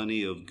 of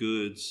money, of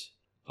goods,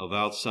 of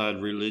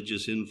outside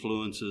religious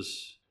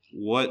influences.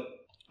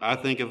 I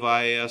think if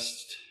I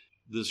asked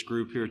this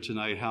group here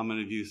tonight, how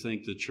many of you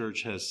think the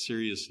church has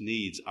serious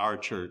needs, our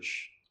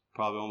church,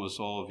 probably almost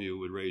all of you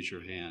would raise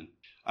your hand.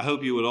 I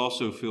hope you would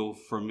also feel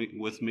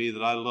with me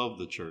that I love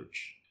the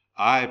church.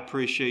 I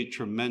appreciate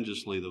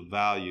tremendously the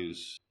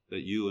values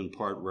that you in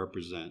part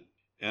represent.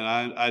 And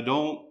I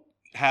don't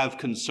have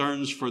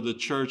concerns for the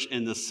church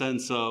in the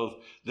sense of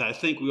that I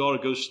think we ought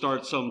to go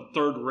start some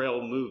third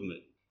rail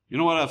movement. You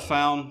know what I've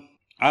found?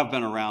 I've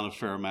been around a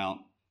fair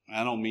amount.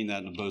 I don't mean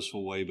that in a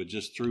boastful way, but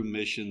just through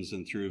missions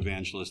and through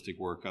evangelistic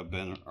work, I've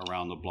been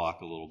around the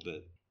block a little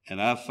bit.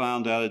 And I've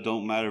found out it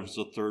don't matter if it's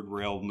a third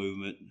rail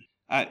movement.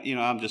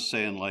 I'm just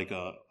saying like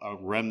a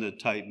remnant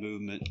type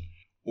movement,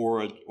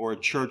 or a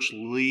church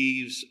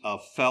leaves a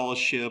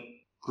fellowship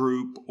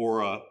group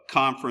or a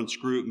conference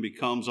group and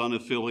becomes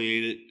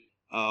unaffiliated,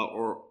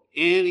 or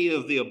any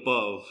of the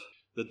above,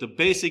 that the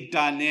basic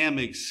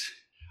dynamics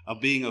of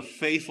being a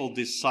faithful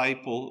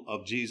disciple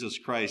of Jesus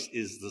Christ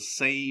is the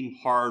same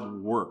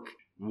hard work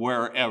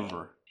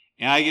wherever.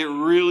 And I get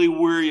really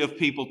weary of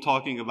people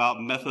talking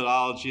about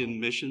methodology and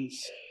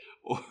missions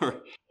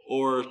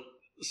or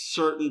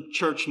certain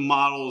church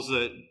models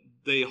that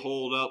they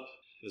hold up.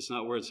 It's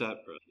not where it's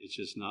at, bro. It's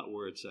just not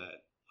where it's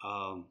at.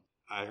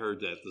 I heard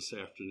that this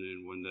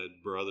afternoon when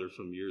that brother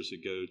from years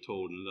ago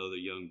told another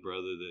young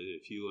brother that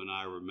if you and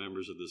I were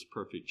members of this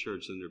perfect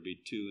church, then there'd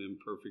be 2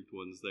 imperfect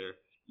ones there.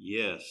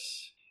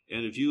 Yes.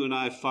 And if you and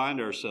I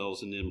find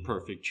ourselves in an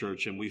imperfect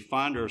church and we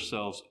find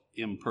ourselves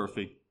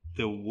imperfect,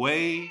 the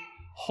way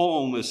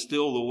home is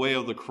still the way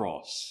of the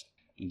cross.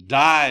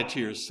 Die to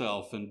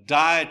yourself and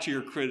die to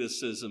your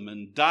criticism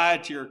and die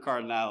to your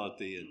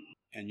carnality.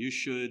 And you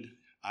should,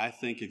 I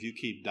think, if you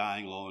keep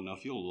dying long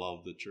enough, you'll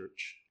love the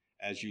church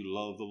as you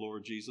love the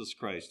Lord Jesus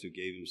Christ who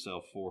gave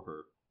himself for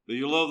her. But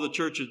you love the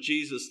church of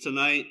Jesus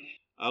tonight.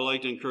 I'd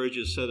like to encourage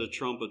you to set a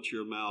trumpet to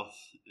your mouth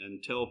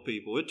and tell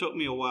people. It took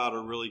me a while to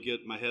really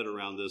get my head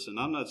around this, and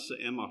I'm not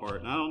in my heart,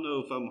 and I don't know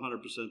if I'm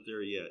 100%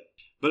 there yet.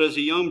 But as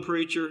a young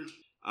preacher,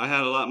 I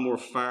had a lot more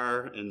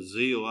fire and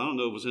zeal. I don't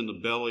know if it was in the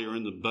belly or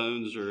in the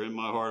bones or in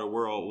my heart or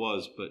where all it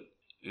was, but,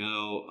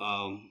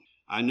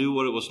 I knew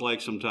what it was like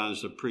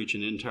sometimes to preach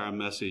an entire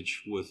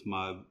message with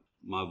my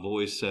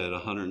voice at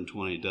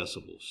 120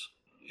 decibels.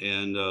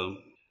 And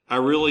I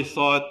really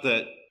thought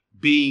that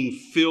being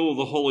filled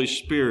with the Holy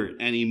Spirit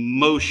and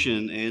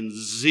emotion and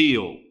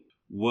zeal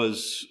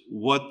was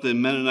what the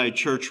Mennonite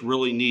church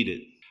really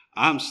needed.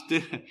 I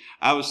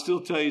would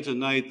still tell you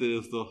tonight that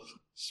if the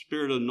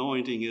Spirit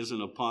anointing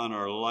isn't upon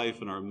our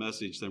life and our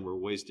message, then we're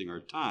wasting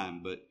our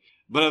time.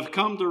 But I've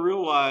come to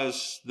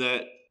realize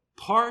that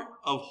part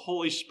of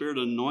Holy Spirit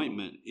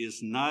anointment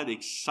is not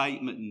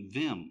excitement and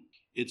vim.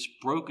 It's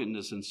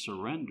brokenness and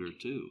surrender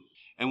too.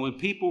 And when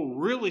people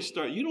really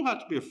start, you don't have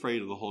to be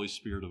afraid of the Holy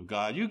Spirit of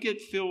God. You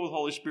get filled with the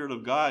Holy Spirit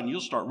of God and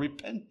you'll start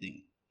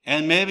repenting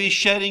and maybe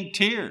shedding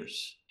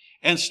tears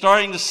and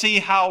starting to see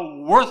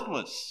how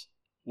worthless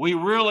we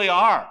really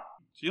are.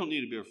 So you don't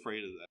need to be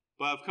afraid of that.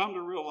 But I've come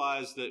to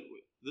realize that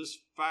this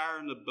fire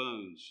in the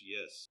bones,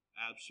 yes,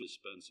 absolutely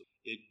expensive.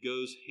 It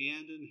goes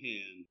hand in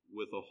hand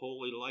with a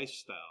holy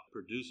lifestyle.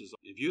 Produces.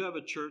 If you have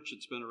a church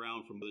that's been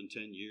around for more than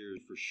 10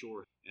 years, for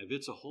sure, and if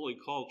it's a holy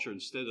culture,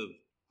 instead of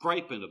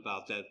griping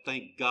about that,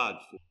 thank God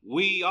for it.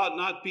 We ought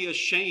not be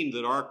ashamed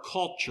that our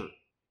culture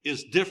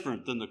is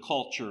different than the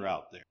culture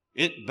out there.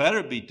 It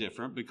better be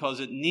different because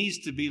it needs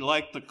to be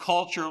like the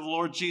culture of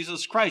Lord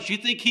Jesus Christ. You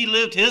think he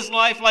lived his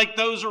life like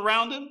those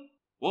around him?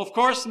 Well, of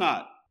course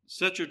not.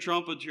 Set your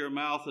trumpet to your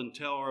mouth and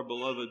tell our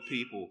beloved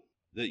people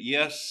that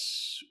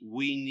yes,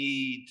 we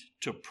need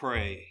to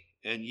pray.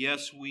 And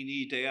yes, we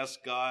need to ask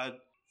God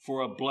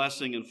for a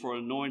blessing and for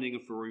anointing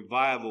and for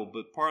revival.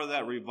 But part of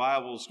that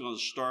revival is going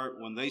to start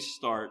when they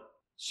start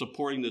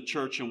supporting the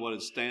church and what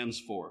it stands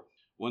for.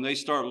 When they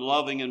start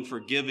loving and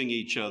forgiving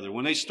each other.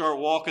 When they start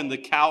walking the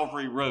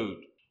Calvary road.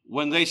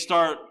 When they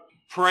start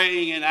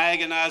praying and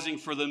agonizing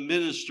for the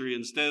ministry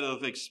instead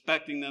of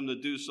expecting them to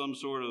do some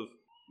sort of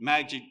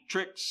magic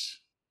tricks.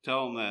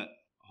 Tell them that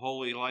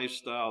holy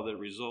lifestyle that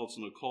results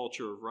in a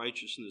culture of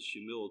righteousness,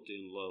 humility,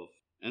 and love.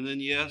 And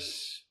then,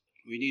 yes,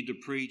 we need to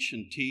preach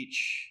and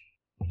teach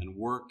and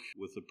work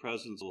with the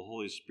presence of the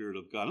Holy Spirit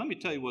of God. Let me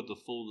tell you what the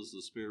fullness of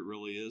the Spirit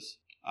really is.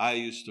 I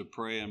used to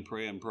pray and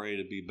pray and pray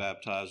to be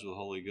baptized with the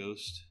Holy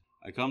Ghost.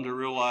 I come to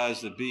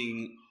realize that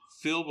being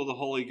filled with the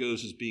Holy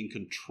Ghost is being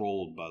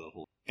controlled by the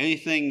Holy Ghost.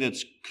 Anything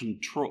that's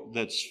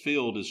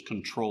filled is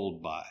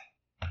controlled by.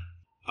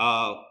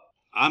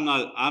 I'm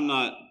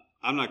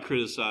not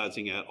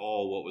criticizing at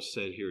all what was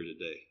said here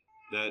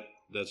today.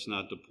 That's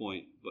not the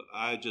point. But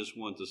I just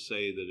want to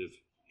say that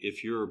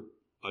if you're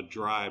a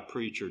dry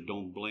preacher,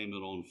 don't blame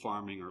it on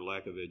farming or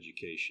lack of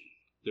education.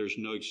 There's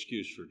no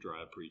excuse for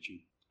dry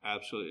preaching.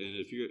 Absolutely.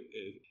 And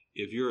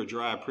if you're a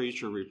dry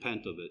preacher,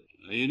 repent of it.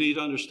 You need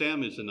to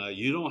understand me tonight.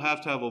 You don't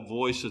have to have a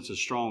voice that's as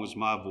strong as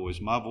my voice.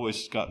 My voice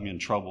has got me in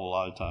trouble a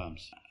lot of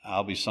times.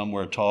 I'll be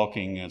somewhere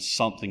talking and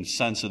something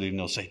sensitive, and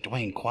they'll say,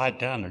 Dwayne, quiet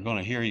down. They're going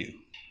to hear you.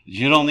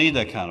 You don't need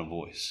that kind of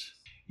voice.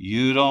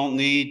 You don't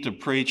need to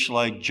preach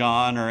like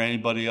John or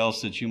anybody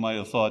else that you might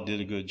have thought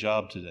did a good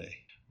job today.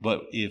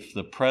 But if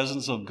the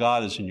presence of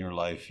God is in your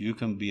life, you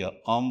can be an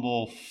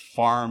humble,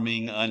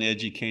 farming,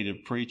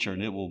 uneducated preacher,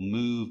 and it will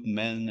move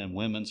men and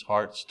women's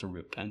hearts to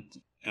repentance.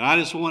 And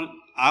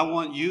I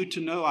want you to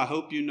know, I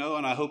hope you know,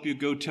 and I hope you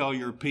go tell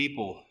your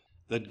people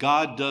that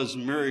God does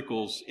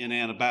miracles in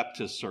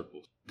Anabaptist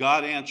circles.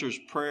 God answers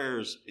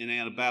prayers in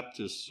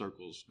Anabaptist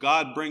circles.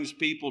 God brings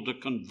people to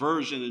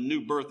conversion and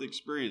new birth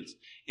experience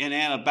in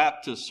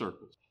Anabaptist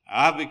circles.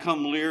 I've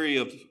become leery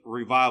of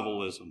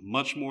revivalism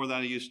much more than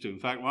I used to. In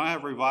fact, when I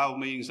have revival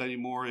meetings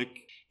anymore,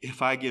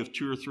 if I give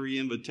 2 or 3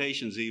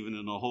 invitations even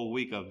in a whole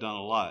week, I've done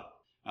a lot.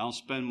 I don't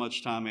spend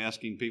much time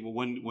asking people.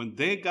 When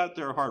they've got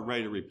their heart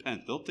ready to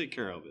repent, they'll take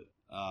care of it.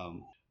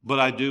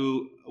 But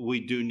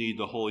we do need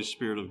the Holy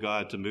Spirit of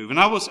God to move. And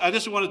I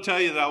just want to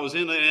tell you that I was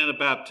in an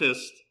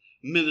Anabaptist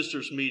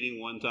ministers meeting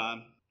one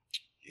time,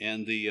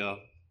 and the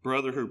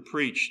brother who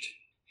preached,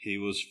 he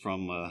was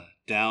from a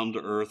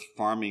down-to-earth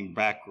farming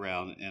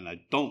background, and I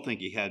don't think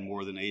he had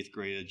more than 8th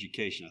grade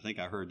education. I think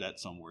I heard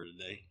that somewhere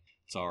today.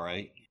 It's all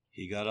right.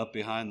 He got up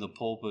behind the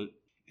pulpit,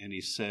 and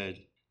he said,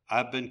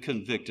 I've been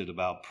convicted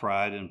about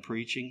pride in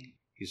preaching.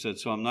 He said,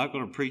 so I'm not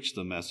going to preach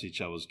the message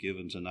I was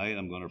given tonight.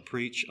 I'm going to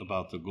preach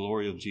about the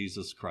glory of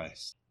Jesus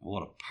Christ.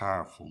 What a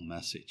powerful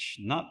message.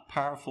 Not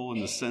powerful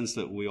in the sense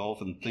that we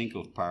often think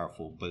of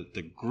powerful, but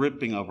the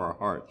gripping of our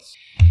hearts.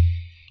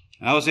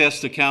 I was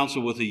asked to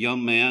counsel with a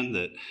young man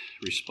that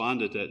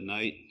responded that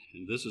night,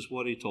 and this is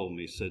what he told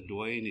me. He said,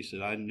 Dwayne, he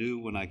said, I knew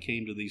when I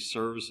came to these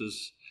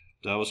services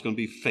that I was going to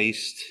be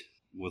faced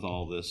with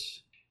all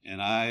this.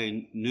 And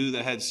I knew that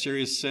I had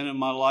serious sin in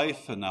my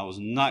life, and I was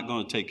not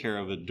going to take care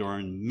of it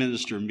during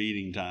minister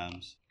meeting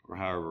times, or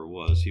however it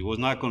was. He was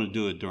not going to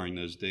do it during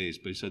those days,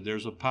 but he said,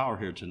 there's a power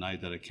here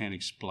tonight that I can't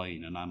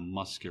explain, and I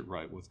must get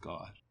right with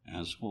God. And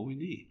that's what we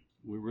need.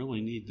 We really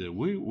need that.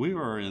 We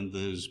are in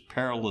those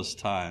perilous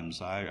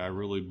times. I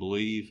really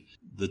believe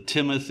the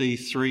Timothy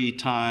 3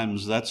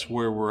 times, that's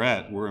where we're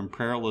at. We're in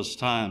perilous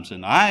times.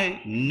 And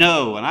I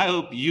know, and I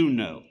hope you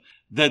know,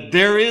 that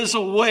there is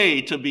a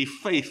way to be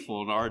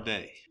faithful in our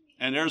day.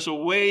 And there's a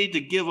way to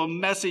give a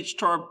message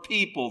to our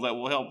people that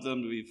will help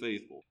them to be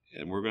faithful.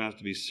 And we're going to have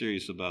to be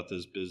serious about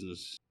this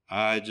business.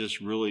 I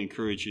just really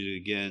encourage you to,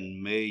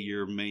 again, may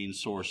your main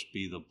source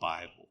be the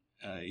Bible.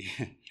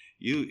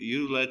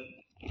 You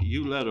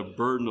let a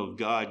burden of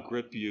God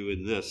grip you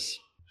in this,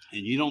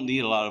 and you don't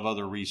need a lot of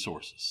other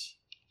resources.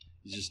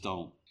 You just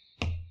don't.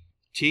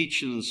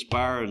 Teach and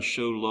inspire and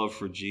show love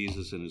for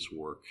Jesus and his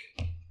work.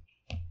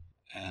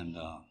 And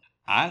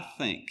I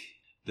think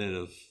that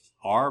if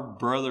our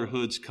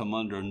brotherhoods come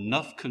under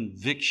enough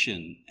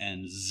conviction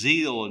and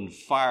zeal and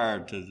fire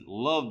to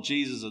love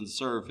Jesus and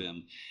serve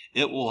him,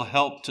 it will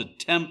help to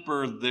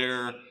temper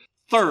their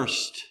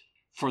thirst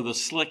for the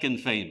slick and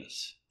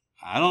famous.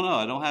 I don't know.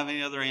 I don't have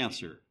any other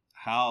answer.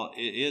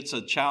 It's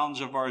a challenge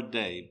of our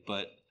day,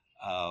 but,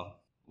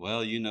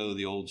 well, you know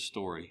the old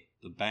story.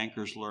 The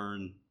bankers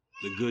learn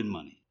the good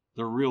money,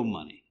 the real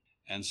money.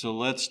 And so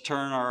let's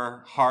turn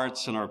our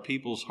hearts and our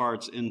people's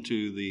hearts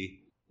into the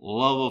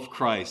love of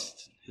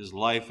Christ, his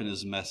life and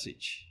his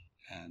message.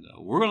 And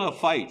we're going to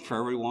fight for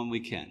everyone we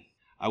can.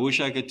 I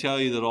wish I could tell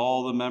you that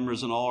all the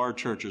members in all our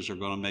churches are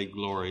going to make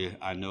glory.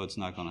 I know it's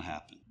not going to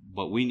happen.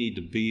 but we need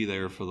to be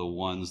there for the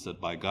ones that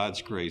by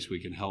God's grace we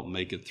can help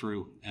make it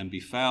through and be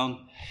found.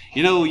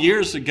 You know,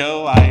 years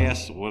ago, I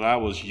asked, when I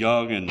was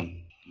young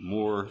and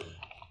more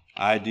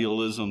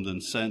idealism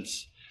than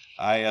sense,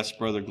 I asked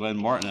Brother Glenn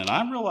Martin, and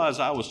I realized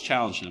I was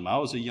challenging him. I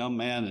was a young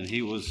man, and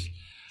he was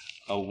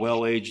a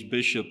well-aged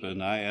bishop,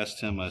 and I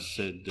asked him, I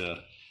said,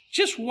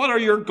 just what are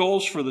your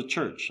goals for the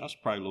church? I was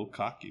probably a little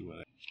cocky with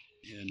it.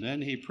 And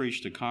then he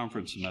preached a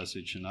conference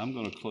message, and I'm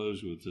going to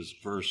close with this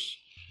verse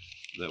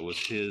that was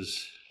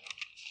his.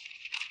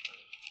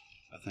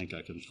 I think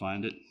I can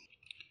find it.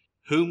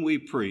 Whom we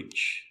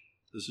preach,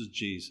 this is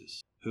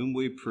Jesus, whom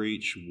we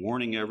preach,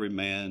 warning every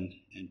man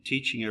and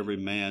teaching every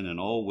man in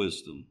all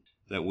wisdom,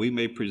 that we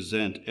may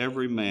present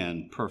every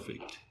man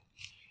perfect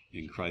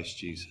in Christ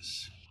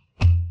Jesus.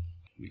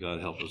 May God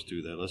help us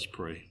do that. Let's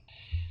pray.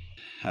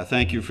 I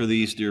thank you for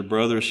these dear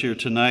brothers here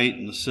tonight,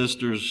 and the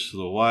sisters,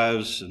 the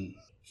wives and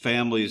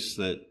families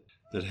that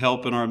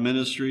help in our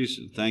ministries.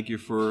 And thank you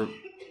for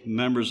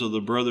members of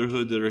the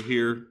brotherhood that are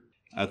here.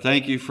 I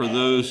thank you for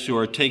those who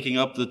are taking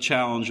up the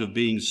challenge of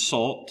being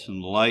salt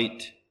and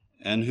light,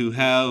 and who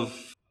have,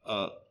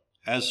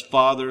 as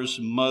fathers,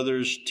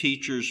 mothers,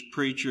 teachers,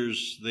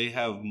 preachers, they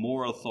have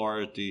more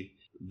authority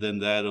than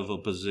that of a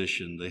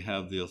position. They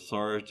have the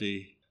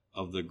authority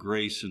of the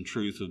grace and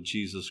truth of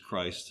Jesus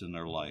Christ in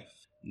their life.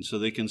 And so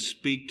they can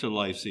speak to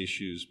life's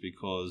issues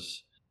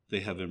because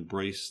they have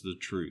embraced the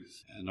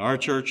truth. And our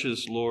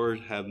churches, Lord,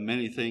 have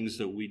many things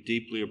that we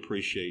deeply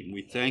appreciate. And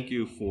we thank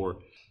you for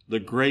the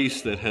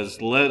grace that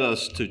has led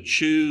us to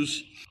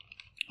choose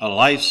a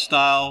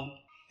lifestyle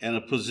and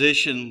a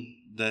position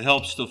that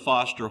helps to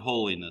foster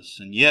holiness.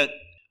 And yet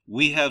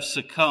we have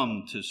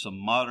succumbed to some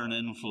modern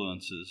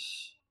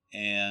influences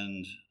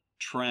and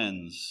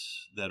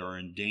trends that are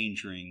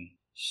endangering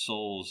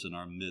souls in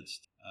our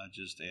midst. I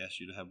just ask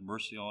you to have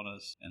mercy on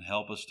us and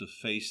help us to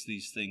face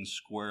these things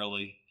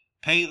squarely.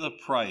 Pay the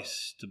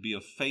price to be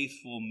a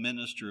faithful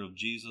minister of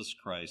Jesus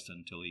Christ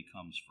until he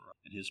comes for us.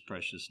 In his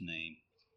precious name.